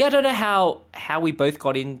yeah, I don't know how we both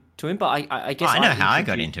got into him, but I guess I know how I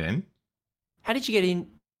got into him. How did you get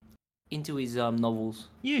into his novels?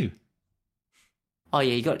 You. Oh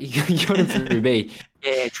yeah, you got him through me.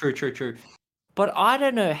 Yeah, true. But I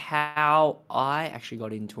don't know how I actually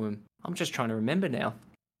got into him. I'm just trying to remember now.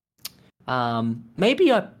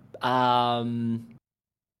 Maybe I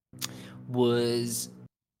was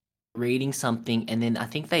reading something, and then I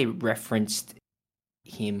think they referenced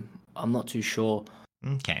him. I'm not too sure.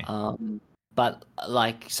 Okay. But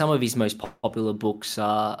like some of his most popular books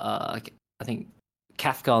are, I think,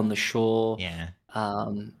 Kafka on the Shore. Yeah.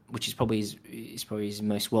 Which is probably his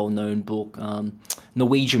most well-known book.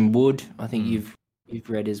 Norwegian Wood, I think you've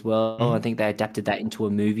read as well. I think they adapted that into a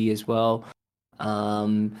movie as well.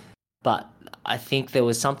 But I think there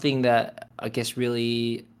was something that I guess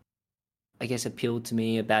really, appealed to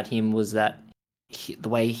me about him was that the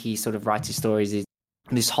way he sort of writes his stories is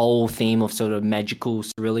this whole theme of sort of magical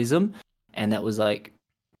surrealism, and that was like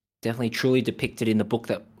definitely truly depicted in the book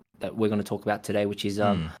that we're going to talk about today, which is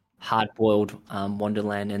Hard-Boiled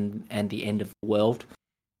Wonderland and the End of the World.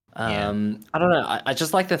 I don't know. I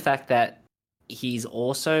just like the fact that he's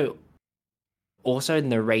also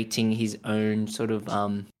narrating his own sort of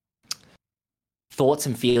thoughts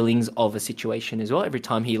and feelings of a situation as well. Every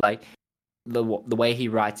time he the way he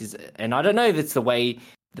writes is, and I don't know if it's the way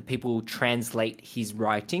the people translate his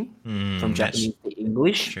writing from Japanese to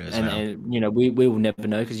English, and you know we will never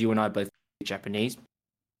know because you and I both speak Japanese.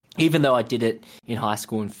 Even though I did it in high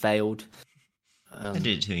school and failed. I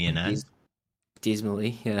did it too, you know.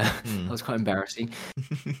 Dismally, yeah. That was quite embarrassing.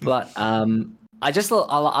 But I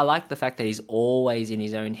like the fact that he's always in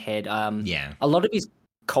his own head. A lot of his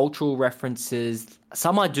cultural references,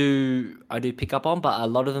 some I do pick up on, but a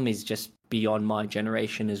lot of them is just beyond my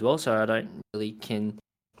generation as well, so I don't really can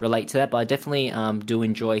relate to that. But I definitely do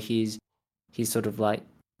enjoy his sort of like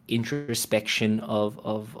introspection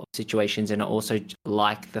of situations, and I also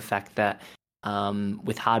like the fact that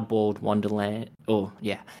with Hard-Boiled Wonderland,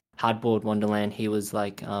 he was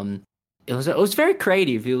like it was very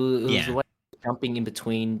creative. It was a way of jumping in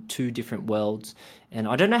between two different worlds, and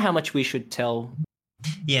I don't know how much we should tell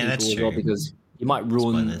people that's true, well, because you might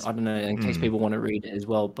ruin spoilers. I don't know, in case people want to read it as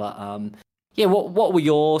well. But what were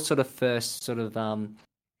your sort of first sort of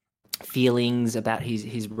feelings about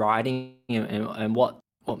his writing, and what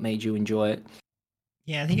made you enjoy it?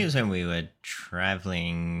 Yeah, I think it was when we were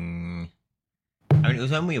traveling. I mean, it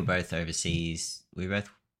was when we were both overseas. We both,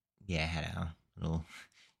 had our little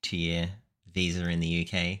 2-year visa in the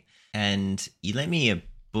UK. And you lent me a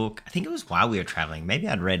book. I think it was while we were traveling. Maybe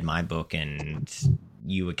I'd read my book and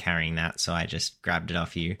you were carrying that, so I just grabbed it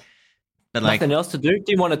off you. But nothing else to do?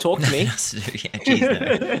 Do you want to talk to me? Nothing else to do, yeah. Jeez,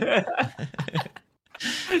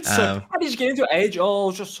 no. So how did you get into age? Oh, I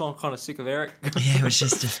was just so kind of sick of Eric. Yeah, it was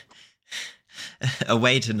just a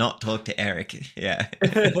way to not talk to Eric. Yeah.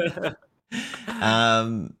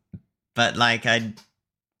 But like I'd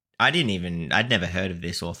never heard of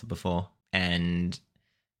this author before, and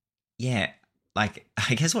like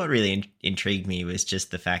I guess what really intrigued me was just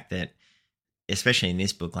the fact that, especially in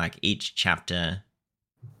this book, like each chapter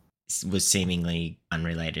was seemingly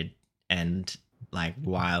unrelated and like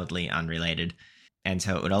wildly unrelated. And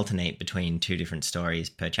so it would alternate between two different stories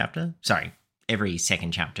per chapter. Sorry, every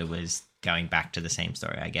second chapter was going back to the same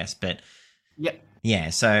story, I guess. But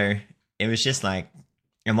yeah, so it was just like,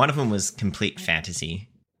 and one of them was complete fantasy,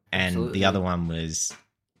 and the other one was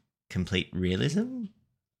complete realism.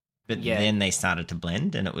 But then they started to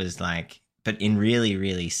blend, and it was like, but in really,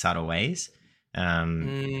 really subtle ways.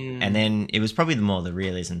 And then it was probably more the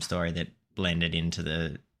realism story that blended into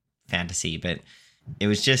the fantasy, but it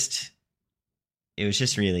was just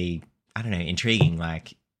really, I don't know, intriguing.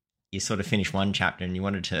 Like you sort of finish one chapter and you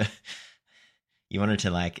wanted to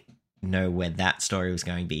like know where that story was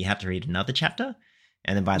going, but you had to read another chapter.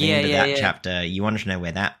 And then by the end of that chapter, you wanted to know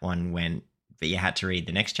where that one went, but you had to read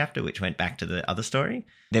the next chapter, which went back to the other story.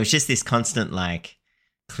 There was just this constant like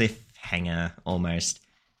cliffhanger almost,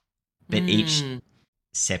 but each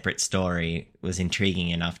separate story was intriguing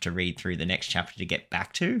enough to read through the next chapter to get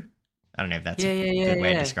back to. I don't know if that's a good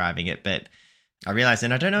way of describing it, but I realized,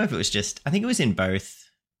 and I don't know if it was just, I think it was in both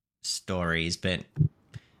stories, but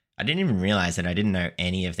I didn't even realize that I didn't know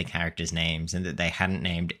any of the characters' names and that they hadn't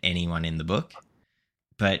named anyone in the book,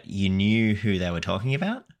 but you knew who they were talking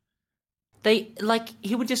about. They, like,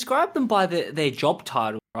 he would describe them by their job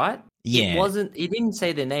title, right? Yeah. He didn't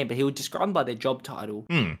say their name, but he would describe them by their job title.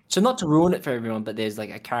 So not to ruin it for everyone, but there's like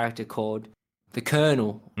a character called the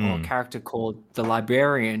Colonel or a character called the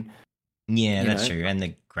Librarian. Yeah, that's true. And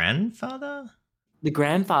the grandfather? The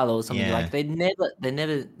grandfather or something. Like they never,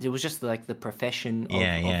 it was just like the profession of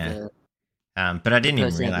the... But I didn't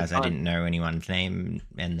even realize I didn't know anyone's name,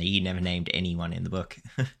 and he never named anyone in the book.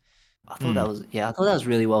 I thought that was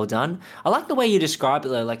really well done. I like the way you describe it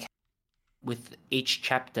though, like with each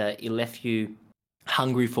chapter, it left you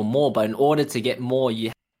hungry for more, but in order to get more, you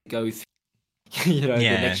have to go through, the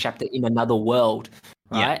next chapter in another world,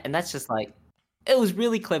 right? Yeah. And that's just like, it was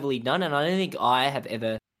really cleverly done, and I don't think I have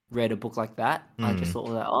ever read a book like that. I just thought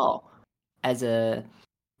that, as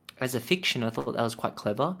a fiction, I thought that was quite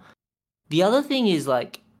clever. The other thing is,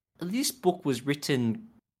 like, this book was written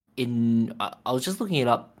in, I was just looking it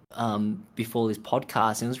up before this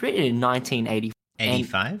podcast, and it was written in 1980.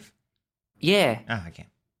 85? Yeah. Oh, okay.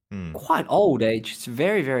 Quite old age. It's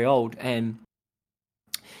very, very old. And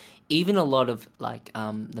even a lot of like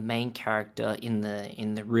the main character in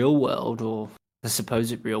the real world, or the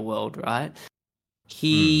supposed real world, right?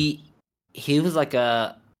 He was like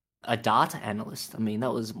a data analyst. I mean,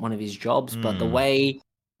 that was one of his jobs, but the way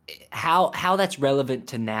how that's relevant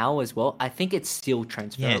to now as well, I think it's still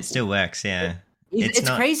transferable. Yeah, it still works, yeah. It's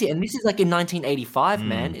crazy. And this is like in 1985,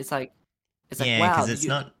 man. It's like wow. Because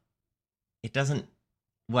it doesn't,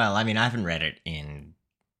 well, I mean, I haven't read it in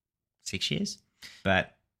 6 years,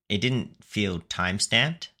 but it didn't feel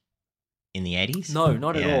time-stamped in the 80s. No,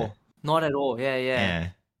 not at all. Not at all, yeah.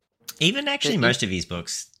 Even actually most of his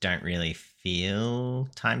books don't really feel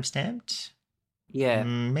time-stamped. Yeah.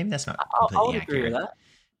 Maybe that's not completely I would accurate. agree with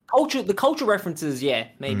that. The cultural references,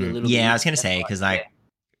 maybe a little bit. Yeah, I was going to say, because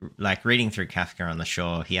like reading through Kafka on the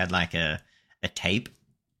Shore, he had like a tape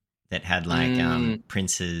that had like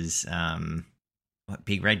Prince's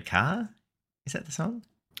Big Red Car? Is that the song?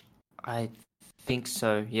 I think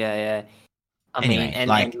so. Yeah.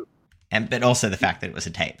 But also the fact that it was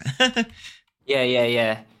a tape.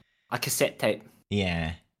 Yeah. A cassette tape.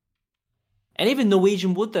 Yeah. And even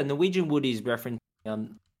Norwegian Wood, though. Norwegian Wood is referencing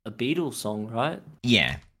a Beatles song, right?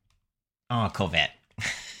 Yeah. Oh, Corvette.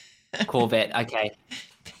 Corvette. Okay.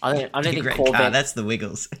 I don't think Corvette. Car, that's the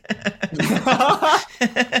Wiggles.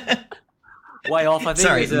 Way off. I think.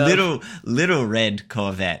 Sorry, little red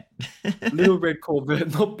Corvette. Little red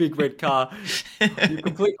Corvette, not big red car. You're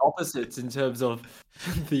complete opposites in terms of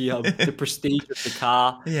the prestige of the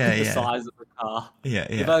car, the size of the car. Yeah.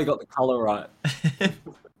 You've only got the color right.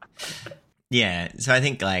 Yeah, so I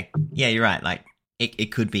think you're right. Like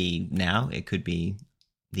it could be now, it could be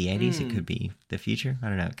the 80s, it could be the future. I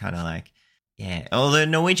don't know, kind of like Although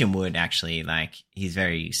Norwegian Wood actually, like, he's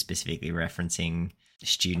very specifically referencing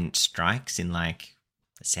student strikes in like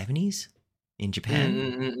the 70s in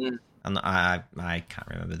Japan. I can't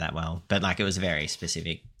remember that well, but like it was a very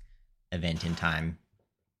specific event in time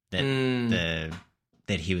that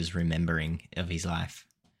that he was remembering of his life.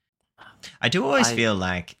 I do always feel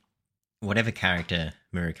like whatever character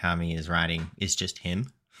Murakami is writing is just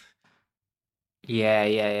him.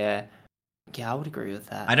 Yeah, I would agree with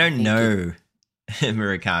that. I don't know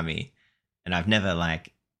Murakami, and I've never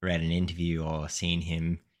like read an interview or seen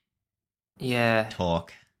him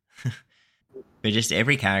talk. But just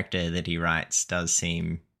every character that he writes does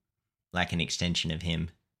seem like an extension of him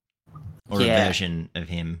or a version of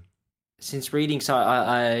him. Since reading, so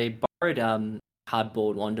I borrowed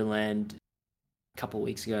Hardboiled Wonderland a couple of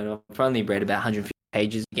weeks ago. I've only read about 150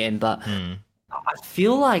 pages again, but I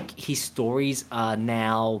feel like his stories are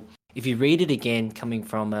now, if you read it again, coming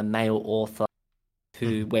from a male author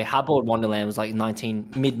where Hardboiled Wonderland was like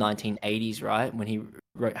mid 1980s, right, when he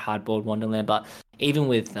wrote Hardboiled Wonderland. But even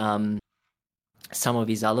with some of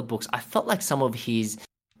his other books, I felt like some of his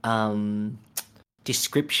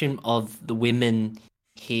description of the women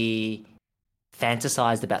he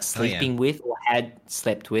fantasized about sleeping with or had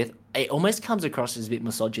slept with, it almost comes across as a bit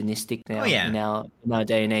misogynistic now in our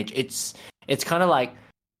day and age. It's kind of like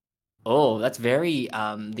Oh, that's very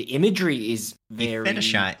the imagery is He very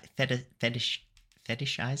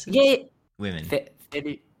fetishizes yeah. women. Fe-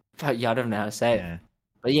 feti- yeah, I don't know how to say it, Yeah.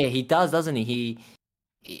 but yeah, he does, doesn't he?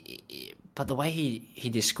 But the way he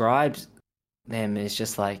describes them is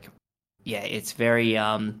just like, yeah, it's very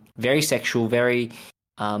very sexual, very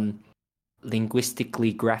um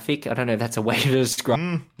linguistically graphic. I don't know if that's a way to describe.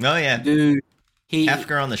 Oh yeah. Dude, he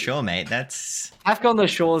Kafka on the Shore, mate. That's Kafka on the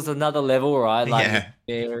Shore is another level, right? Like it's yeah.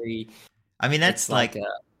 very, I mean, it's that's like like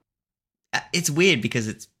a it's weird because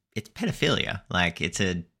it's pedophilia. Like it's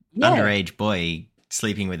a yeah. underage boy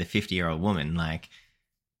sleeping with a 50-year-old woman. Like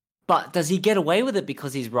But does he get away with it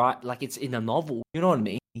because he's right? Like it's in a novel. You know what I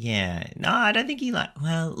mean? yeah, no, I don't think he like.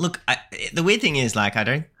 Well, look, the weird thing is like I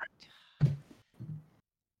don't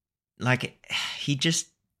like he just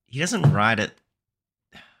he doesn't write it.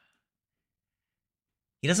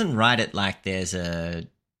 He doesn't write it like there's a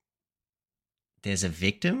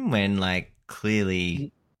victim when like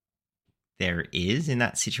clearly there is in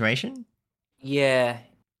that situation. Yeah,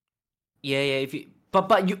 yeah. If you,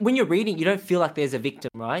 but you, when you're reading, you don't feel like there's a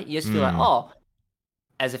victim, right? You just feel like, Mm, oh,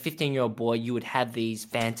 as a 15-year-old boy, you would have these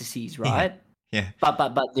fantasies, yeah, right? yeah, But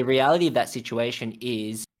the reality of that situation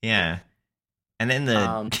is, yeah. And then the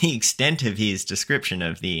um, the extent of his description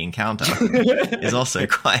of the encounter is also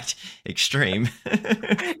quite extreme.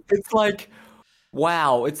 it's like,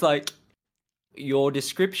 wow, it's like your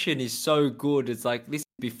description is so good. It's like this is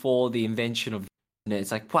before the invention of the internet.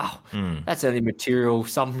 It's like, wow, Mm. that's only material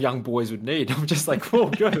some young boys would need. I'm just like, oh,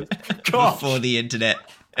 good, Before gosh. the internet.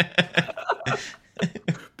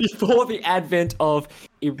 Before the advent of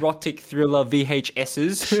erotic thriller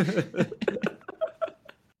VHSs.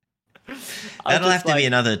 I That'll have just to be like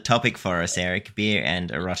another topic for us, Eric. Beer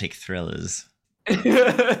and erotic thrillers.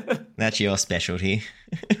 that's That's your specialty.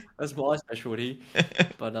 my specialty.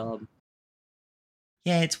 But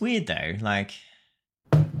Yeah, it's weird though. Like,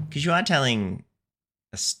 because you are telling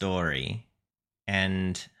a story,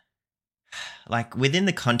 and like within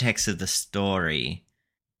the context of the story,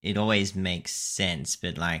 it always makes sense.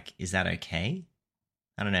 But like, is that okay?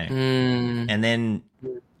 I don't know. mm, And then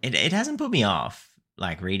it hasn't put me off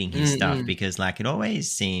like reading his stuff mm, because like it always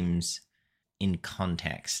seems in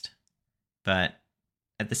context. But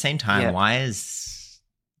at the same time, yeah. why is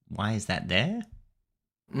that there?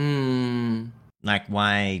 Mm, Like,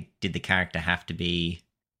 why did the character have to be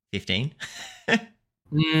 15? yeah,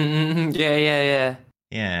 yeah, yeah.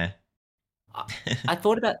 Yeah. I, I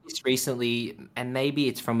thought about this recently, and maybe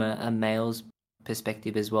it's from a male's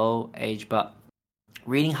perspective as well, age, but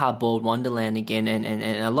reading Hardboiled Wonderland again, and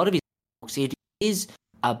a lot of his books, it is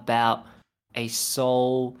about a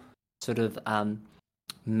sole sort of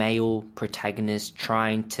male protagonist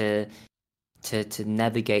trying to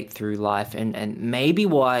navigate through life, and maybe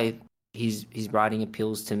why his writing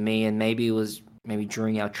appeals to me, and maybe it was maybe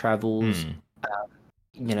during our travels, Hmm.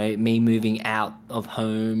 you know, me moving out of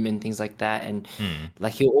home and things like that, and Hmm.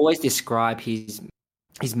 like he'll always describe his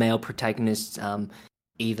male protagonists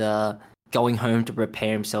either going home to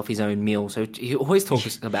prepare himself his own meal. So he always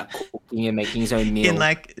talks about cooking and making his own In meal.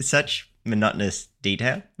 like such monotonous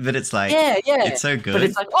detail, but it's like Yeah, yeah. it's so But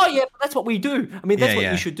it's good. like, oh yeah, but that's what we do. I mean, Yeah, that's what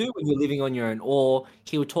you yeah. should do when you're living on your own. Or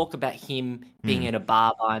he'll talk about him being Hmm. at a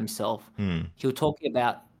bar by himself. Hmm. He'll talk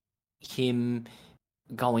about him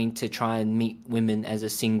going to try and meet women as a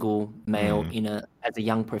single male Hmm. in a as a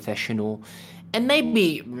young professional. And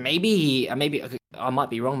maybe I might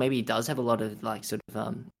be wrong. Maybe he does have a lot of like sort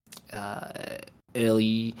of uh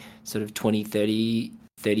early sort of 20, 30,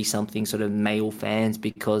 30 something sort of male fans,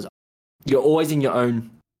 because you're always in your own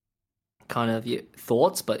kind of your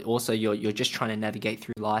thoughts, but also you're just trying to navigate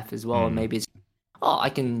through life as well. And Hmm. maybe it's, oh, I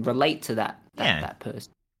can relate to Yeah. that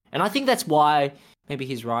person. And I think that's why maybe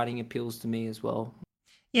his writing appeals to me as well.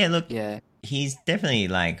 Yeah, look, Yeah. he's definitely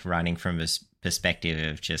like writing from a perspective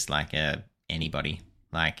of just like a anybody.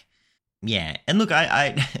 Like, yeah, and look,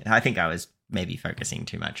 I think I was maybe focusing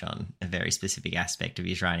too much on a very specific aspect of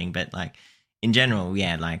his writing, but like in general,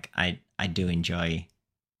 yeah, like I do enjoy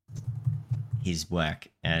his work,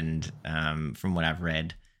 and from what I've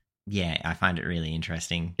read, yeah, I find it really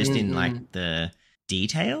interesting, just in like Mm-mm. the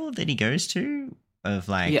detail that he goes to of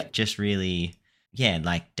Yeah. like just really, yeah,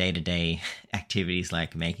 like day to day activities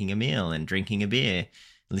like making a meal and drinking a beer,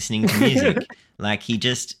 listening to music. Like he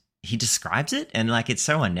describes it, and like it's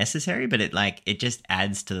so unnecessary, but it just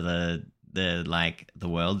adds to the like the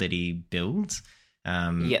world that he builds.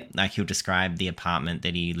 Yeah. Like he'll describe the apartment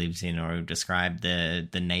that he lives in, or he'll describe the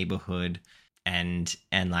neighborhood and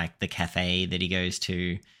like the cafe that he goes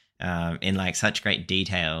to, in like such great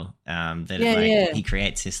detail, that it Yeah, like yeah. he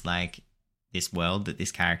creates this like this world that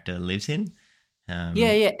this character lives in.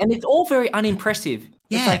 Yeah, yeah, and it's all very unimpressive. It's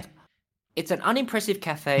Yeah, like it's an unimpressive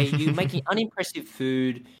cafe. You're making unimpressive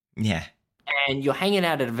food, yeah. and you're hanging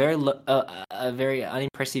out at a very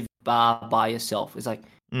unimpressive bar by yourself. It's like,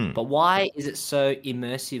 Mm. but why is it so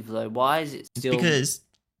immersive though? Why is it It's still because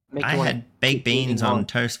make I you want to had baked keep beans moving on on?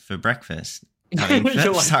 toast for breakfast. I mean,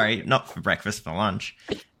 You're like, sorry, not for breakfast, for lunch.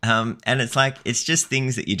 And it's like it's just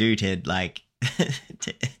things that you do to like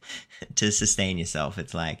to, to sustain yourself.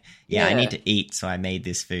 It's like, yeah, I need yeah, to eat, so I made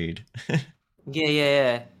this food. yeah, yeah,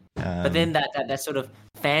 yeah. But then um, that sort of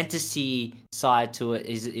fantasy side to it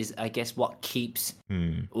is I guess what keeps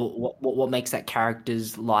hmm, what makes that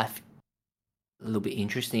character's life a little bit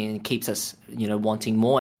interesting and keeps us, wanting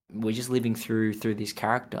more. We're just living through this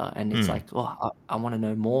character, and it's hmm. like, oh, I want to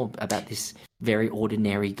know more about this very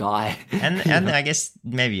ordinary guy. And I guess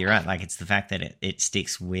maybe you're right. Like it's the fact that it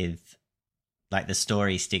sticks with like the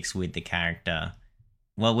story sticks with the character.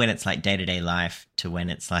 Well, when it's like day to day life to when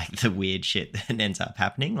it's like the weird shit that ends up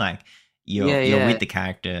happening, like Yeah, you're with yeah. the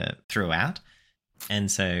character throughout, and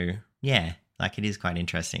so yeah, like it is quite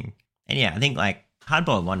interesting. And yeah, I think like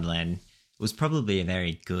Hardboiled Wonderland was probably a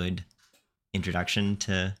very good introduction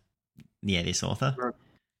to this author,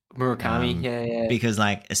 Murakami. um, Yeah, yeah. because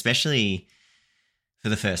like especially for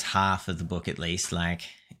the first half of the book at least, like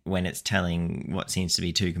when it's telling what seems to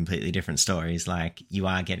be two completely different stories, like you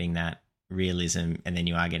are getting that realism and then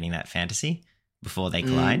you are getting that fantasy before they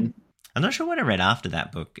collide. Mm, I'm not sure what I read after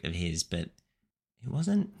that book of his, but it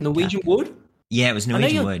wasn't Norwegian Kafka. Wood. Yeah, it was I know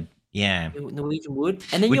Norwegian you're Wood. Yeah. Norwegian Wood,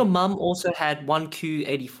 and then your Would mum also had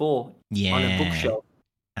 1Q84 on a yeah. bookshelf.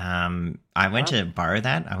 I went Right? to borrow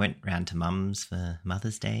that. I went round to Mum's for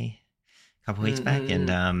Mother's Day a couple of weeks back, and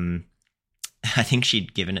Mm-mm. I think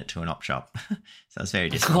she'd given it to an op shop, so I was very Oh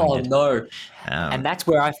disappointed. no! And Um, that's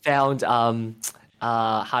where I found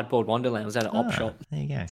Hardboiled Wonderland. Was at an op Ah, shop. there you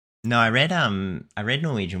go. No, I read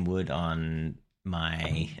Norwegian Wood on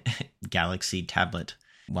my Galaxy tablet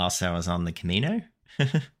whilst I was on the Camino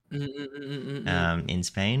Mm-mm-mm-mm-mm. in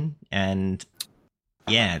Spain, and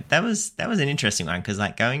yeah, that was an interesting one because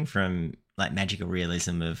like going from like magical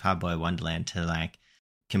realism of Hardboiled Wonderland to like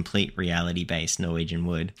complete reality based Norwegian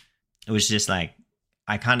Wood, it was just like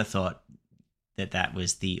I kind of thought that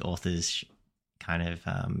was the author's kind of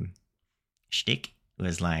shtick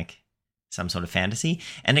was like some sort of fantasy,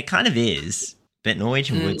 and it kind of is. But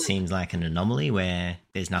Norwegian Wood Mm, seems like an anomaly where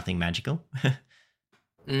there's nothing magical.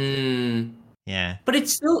 mm. Yeah, But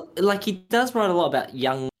it's still like he does write a lot about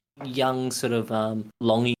young sort of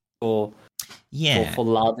longing for yeah, for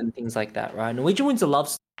love and things like that, right? Norwegian Wood's a love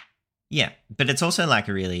story. yeah. But it's also like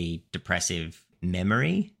a really depressive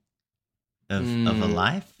memory of a Mm,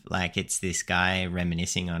 life. Like it's this guy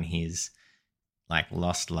reminiscing on his like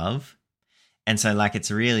lost love, and so like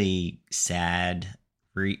it's a really sad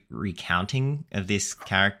recounting of this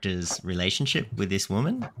character's relationship with this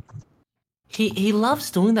woman. he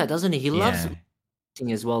loves doing that, doesn't he? He loves Yeah.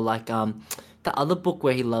 reminiscing as well. Like the other book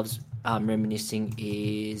where he loves reminiscing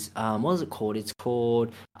is what is it called? It's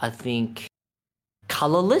called, I think,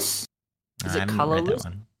 Colorless. Is I it haven't read that Colorless?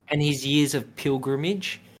 one. And his years of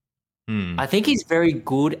pilgrimage. Hmm. I think he's very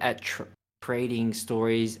good at creating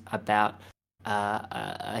stories about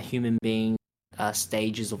a human being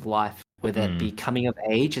stages of life, whether it Hmm. be coming of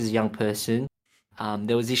age as a young person.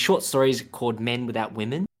 There was these short stories called Men Without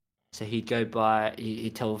Women. So he'd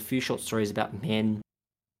tell a few short stories about men,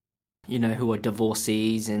 who are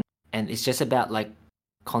divorcees, and it's just about like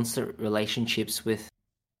constant relationships with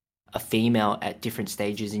a female at different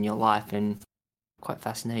stages in your life, and quite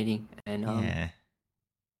fascinating. And Yeah.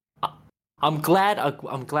 I- I'm glad I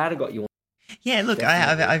got you on. Yeah. Look,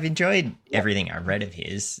 I've Definitely. I've enjoyed Yeah. everything I've read of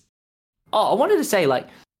his. Oh, I wanted to say, like,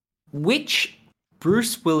 which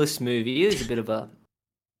Bruce Willis movie is a bit of a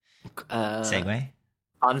uh, Segue.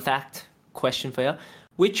 fun fact question for you.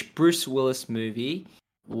 Which Bruce Willis movie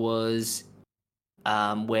was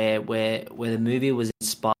where the movie was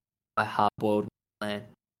inspired by Hardboiled Land?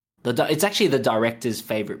 It's actually the director's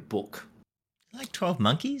favorite book. Like 12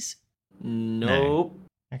 Monkeys? No. Nope.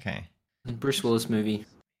 Okay. Bruce Willis movie.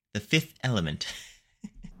 The Fifth Element.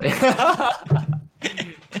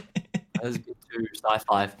 That was a bit too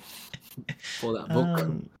sci-fi for that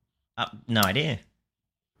book. No idea.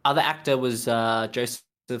 Other actor was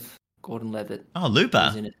Joseph Gordon-Levitt. Oh, He was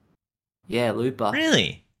Looper. in it. Yeah, Looper.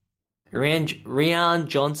 Really? Rian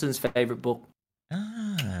Johnson's favorite book.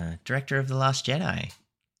 Ah, director of The Last Jedi.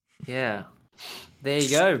 Yeah. There you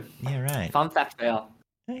go. Yeah, right. Fun fact there.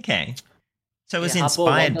 Okay. So it was Yeah, Hardboiled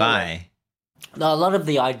inspired Wonderland. by. No, a lot of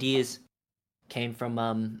the ideas came from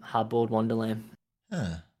Hardboiled Wonderland.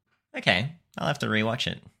 Huh. Okay. I'll have to rewatch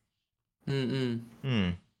it. Mm-mm. Hmm.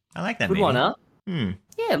 I like that Good one, movie. huh? Hmm.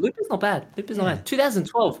 Yeah, Lupin's not bad. Lupin's not Yeah. bad.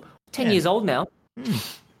 2012, 10 Yeah. years old now.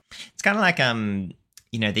 It's kind of like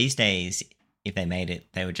these days, if they made it,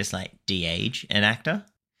 they would just like de-age an actor.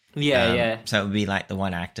 Yeah. So it would be like the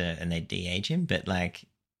one actor and they de-age him, but like,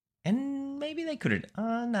 and maybe they could have.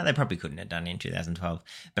 No, they probably couldn't have done it in 2012.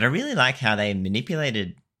 But I really like how they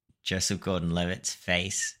manipulated Joseph Gordon-Levitt's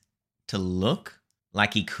face to look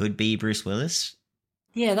like he could be Bruce Willis.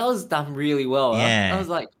 Yeah, that was done really well. Yeah.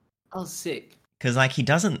 That was sick. Because like he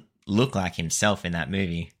doesn't look like himself in that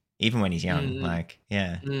movie, even when he's young. Like,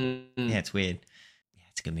 yeah, it's weird. Yeah,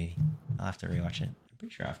 it's a good movie. I'll have to rewatch it. I'm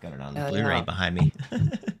pretty sure I've got it on Blu-ray behind me.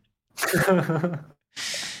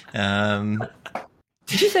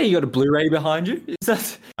 Did you say you got a Blu-ray behind you?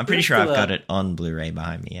 I'm pretty sure I've got it on Blu-ray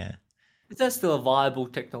behind me. Yeah. Is that still a viable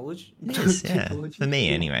technology? Yes, yeah. For me,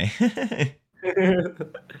 anyway.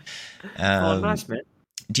 Nice, man.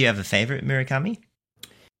 Do you have a favorite Murakami?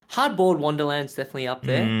 Hardboiled Wonderland's definitely up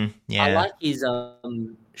there. Yeah. I like his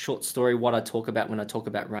short story, What I Talk About When I Talk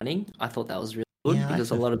About Running. I thought that was really good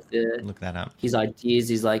because a lot of look that up. His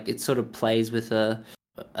ideas is like, it sort of plays with a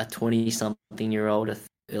 20-something-year-old, a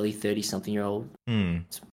early 30-something-year-old.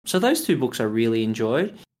 So those two books I really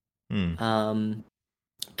enjoyed.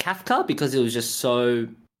 Kafka, because it was just so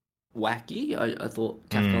wacky. I thought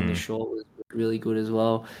Kafka on the Shore was really good as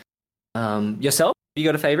well. Yourself? You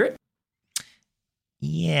got a favorite?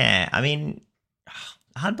 Yeah, I mean,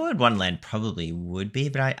 Hardboiled Wonderland probably would be,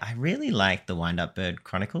 but I really like the Wind Up Bird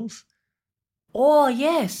Chronicles. Oh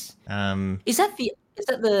yes. Is that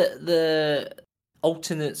the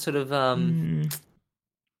alternate sort of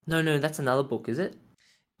No, that's another book, is it?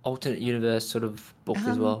 Alternate universe sort of book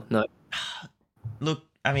as well. No. Look,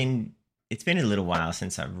 I mean, it's been a little while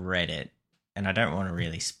since I've read it, and I don't want to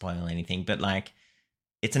really spoil anything, but like,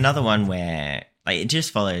 it's another one where like it just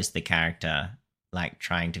follows the character like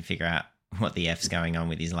trying to figure out what the F's going on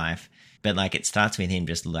with his life. But like it starts with him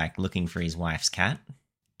just like looking for his wife's cat,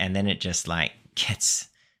 and then it just like gets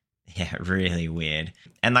really weird.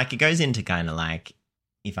 And like it goes into kind of like,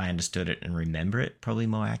 if I understood it and remember it probably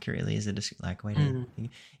more accurately, is it like, wait,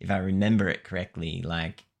 if I remember it correctly,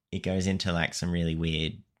 like it goes into like some really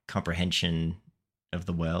weird comprehension of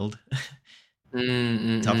the world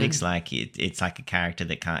topics. Like it's like a character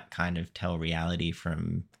that can't kind of tell reality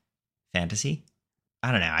from fantasy.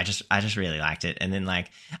 I don't know. I just really liked it. And then like,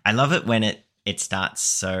 I love it when it starts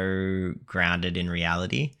so grounded in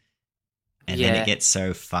reality and then it gets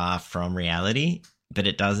so far from reality, but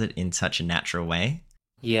it does it in such a natural way.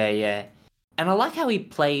 Yeah. And I like how he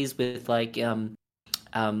plays with like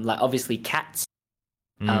obviously cats,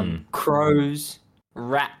 crows,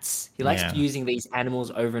 rats. He likes using these animals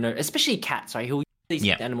over and over, especially cats, right? He'll use these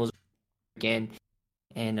animals again.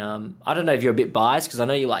 And I don't know if you're a bit biased because I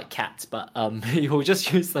know you like cats, but you'll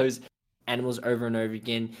just use those animals over and over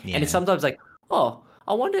again. Yeah. And it's sometimes like, oh,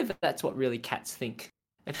 I wonder if that's what really cats think.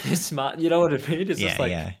 If they're smart, you know what I mean? It's just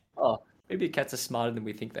like, oh, maybe cats are smarter than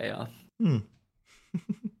we think they are.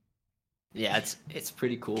 Yeah, it's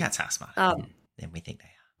pretty cool. Cats are smarter than we think they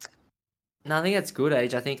are. No, I think that's good,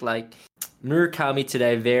 Age. I think like Murakami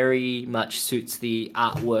today very much suits the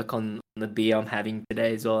artwork on the beer I'm having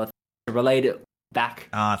today as well. I relate it back.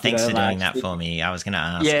 Oh, thanks for doing that for me. I was going to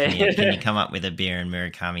ask, can you come up with a beer and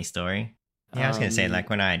Murakami story? Yeah, I was going to say, like,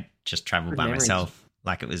 when I just traveled by myself,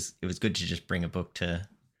 like, it was good to just bring a book to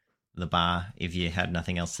the bar if you had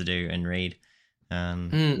nothing else to do and read. So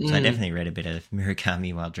I definitely read a bit of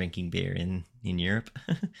Murakami while drinking beer in Europe.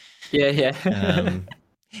 Yeah.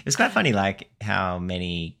 It was quite funny, like, how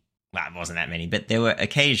many, well, it wasn't that many, but there were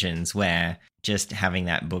occasions where just having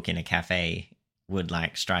that book in a cafe would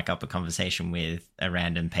like strike up a conversation with a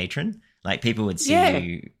random patron. Like people would see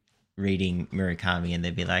you reading Murakami and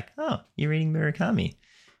they'd be like, "Oh, you're reading Murakami."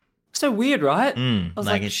 So weird, right?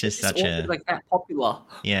 Like it's just such a like that popular.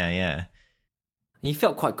 Yeah. And you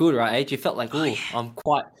felt quite good, right, Age? You felt like, I'm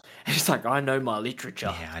quite. It's like I know my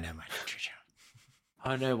literature. Yeah, I know my literature.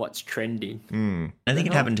 I know what's trending. I think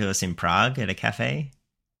it happened to us in Prague at a cafe.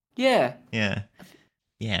 Yeah.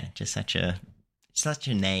 Just such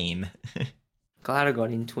a name. Glad I got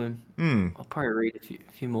into him. I'll probably read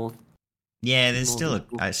a few more. Yeah, there's still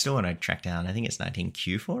I still want to track down. I think it's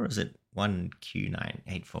 19Q4, or is it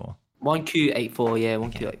 1Q984? 1Q84, yeah,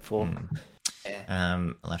 1Q84.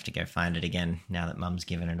 Yeah. I'll have to go find it again now that Mum's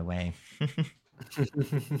given it away.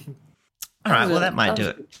 All right, well that might do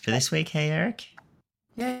it for this week. Hey, Eric.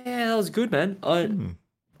 Yeah, that was good, man. I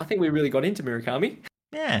think we really got into Murakami.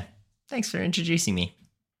 Yeah, thanks for introducing me.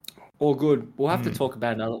 All good. We'll have to talk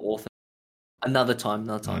about another author. Another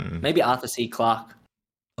time. Maybe Arthur C. Clarke.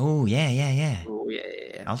 Oh, yeah. Oh,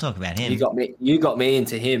 yeah. Yeah. I'll talk about him. You got me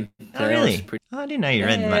into him. Oh, really? Oh, I didn't know you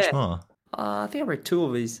read much more. I think I read 2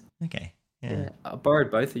 of his. Okay. Yeah. I borrowed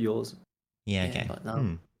both of yours. Yeah, okay. But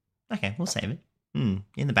no. Okay, we'll save it. In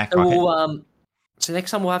the back So pocket. So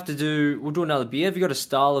next time we'll do another beer. Have you got a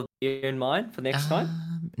style of beer in mind for next time?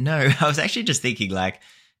 No, I was actually just thinking, like,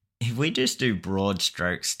 if we just do broad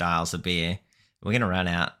stroke styles of beer, we're going to run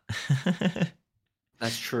out.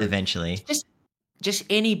 That's true. Eventually. Just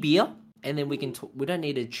any beer, and then we don't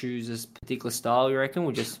need to choose a particular style, you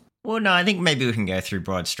reckon? Well, no, I think maybe we can go through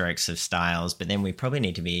broad strokes of styles, but then we probably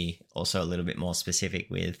need to be also a little bit more specific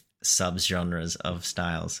with subgenres of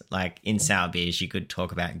styles. Like in sour beers, you could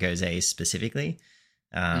talk about gosés specifically.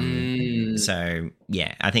 So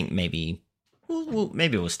yeah, I think maybe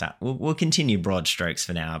we'll start. We'll continue broad strokes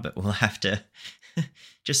for now, but we'll have to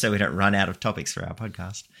just so we don't run out of topics for our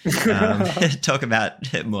podcast. Talk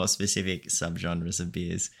about more specific subgenres of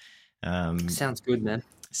beers. Sounds good, man.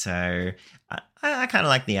 So I kind of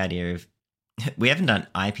like the idea of, we haven't done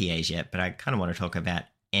IPAs yet, but I kind of want to talk about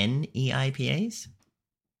NEIPAs.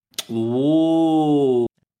 Ooh.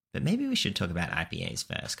 But maybe we should talk about IPAs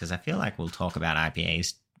first, because I feel like we'll talk about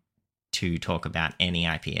IPAs to talk about any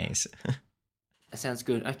IPAs. That sounds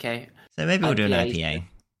good. Okay. So maybe we'll do an IPA.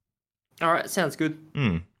 All right. Sounds good.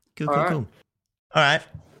 Cool. All right.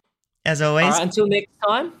 As always. All right, until next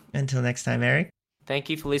time. Until next time, Eric. Thank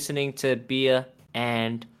you for listening to Beer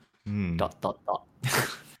and ...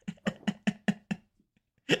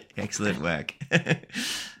 Excellent work. All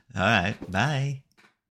right. Bye.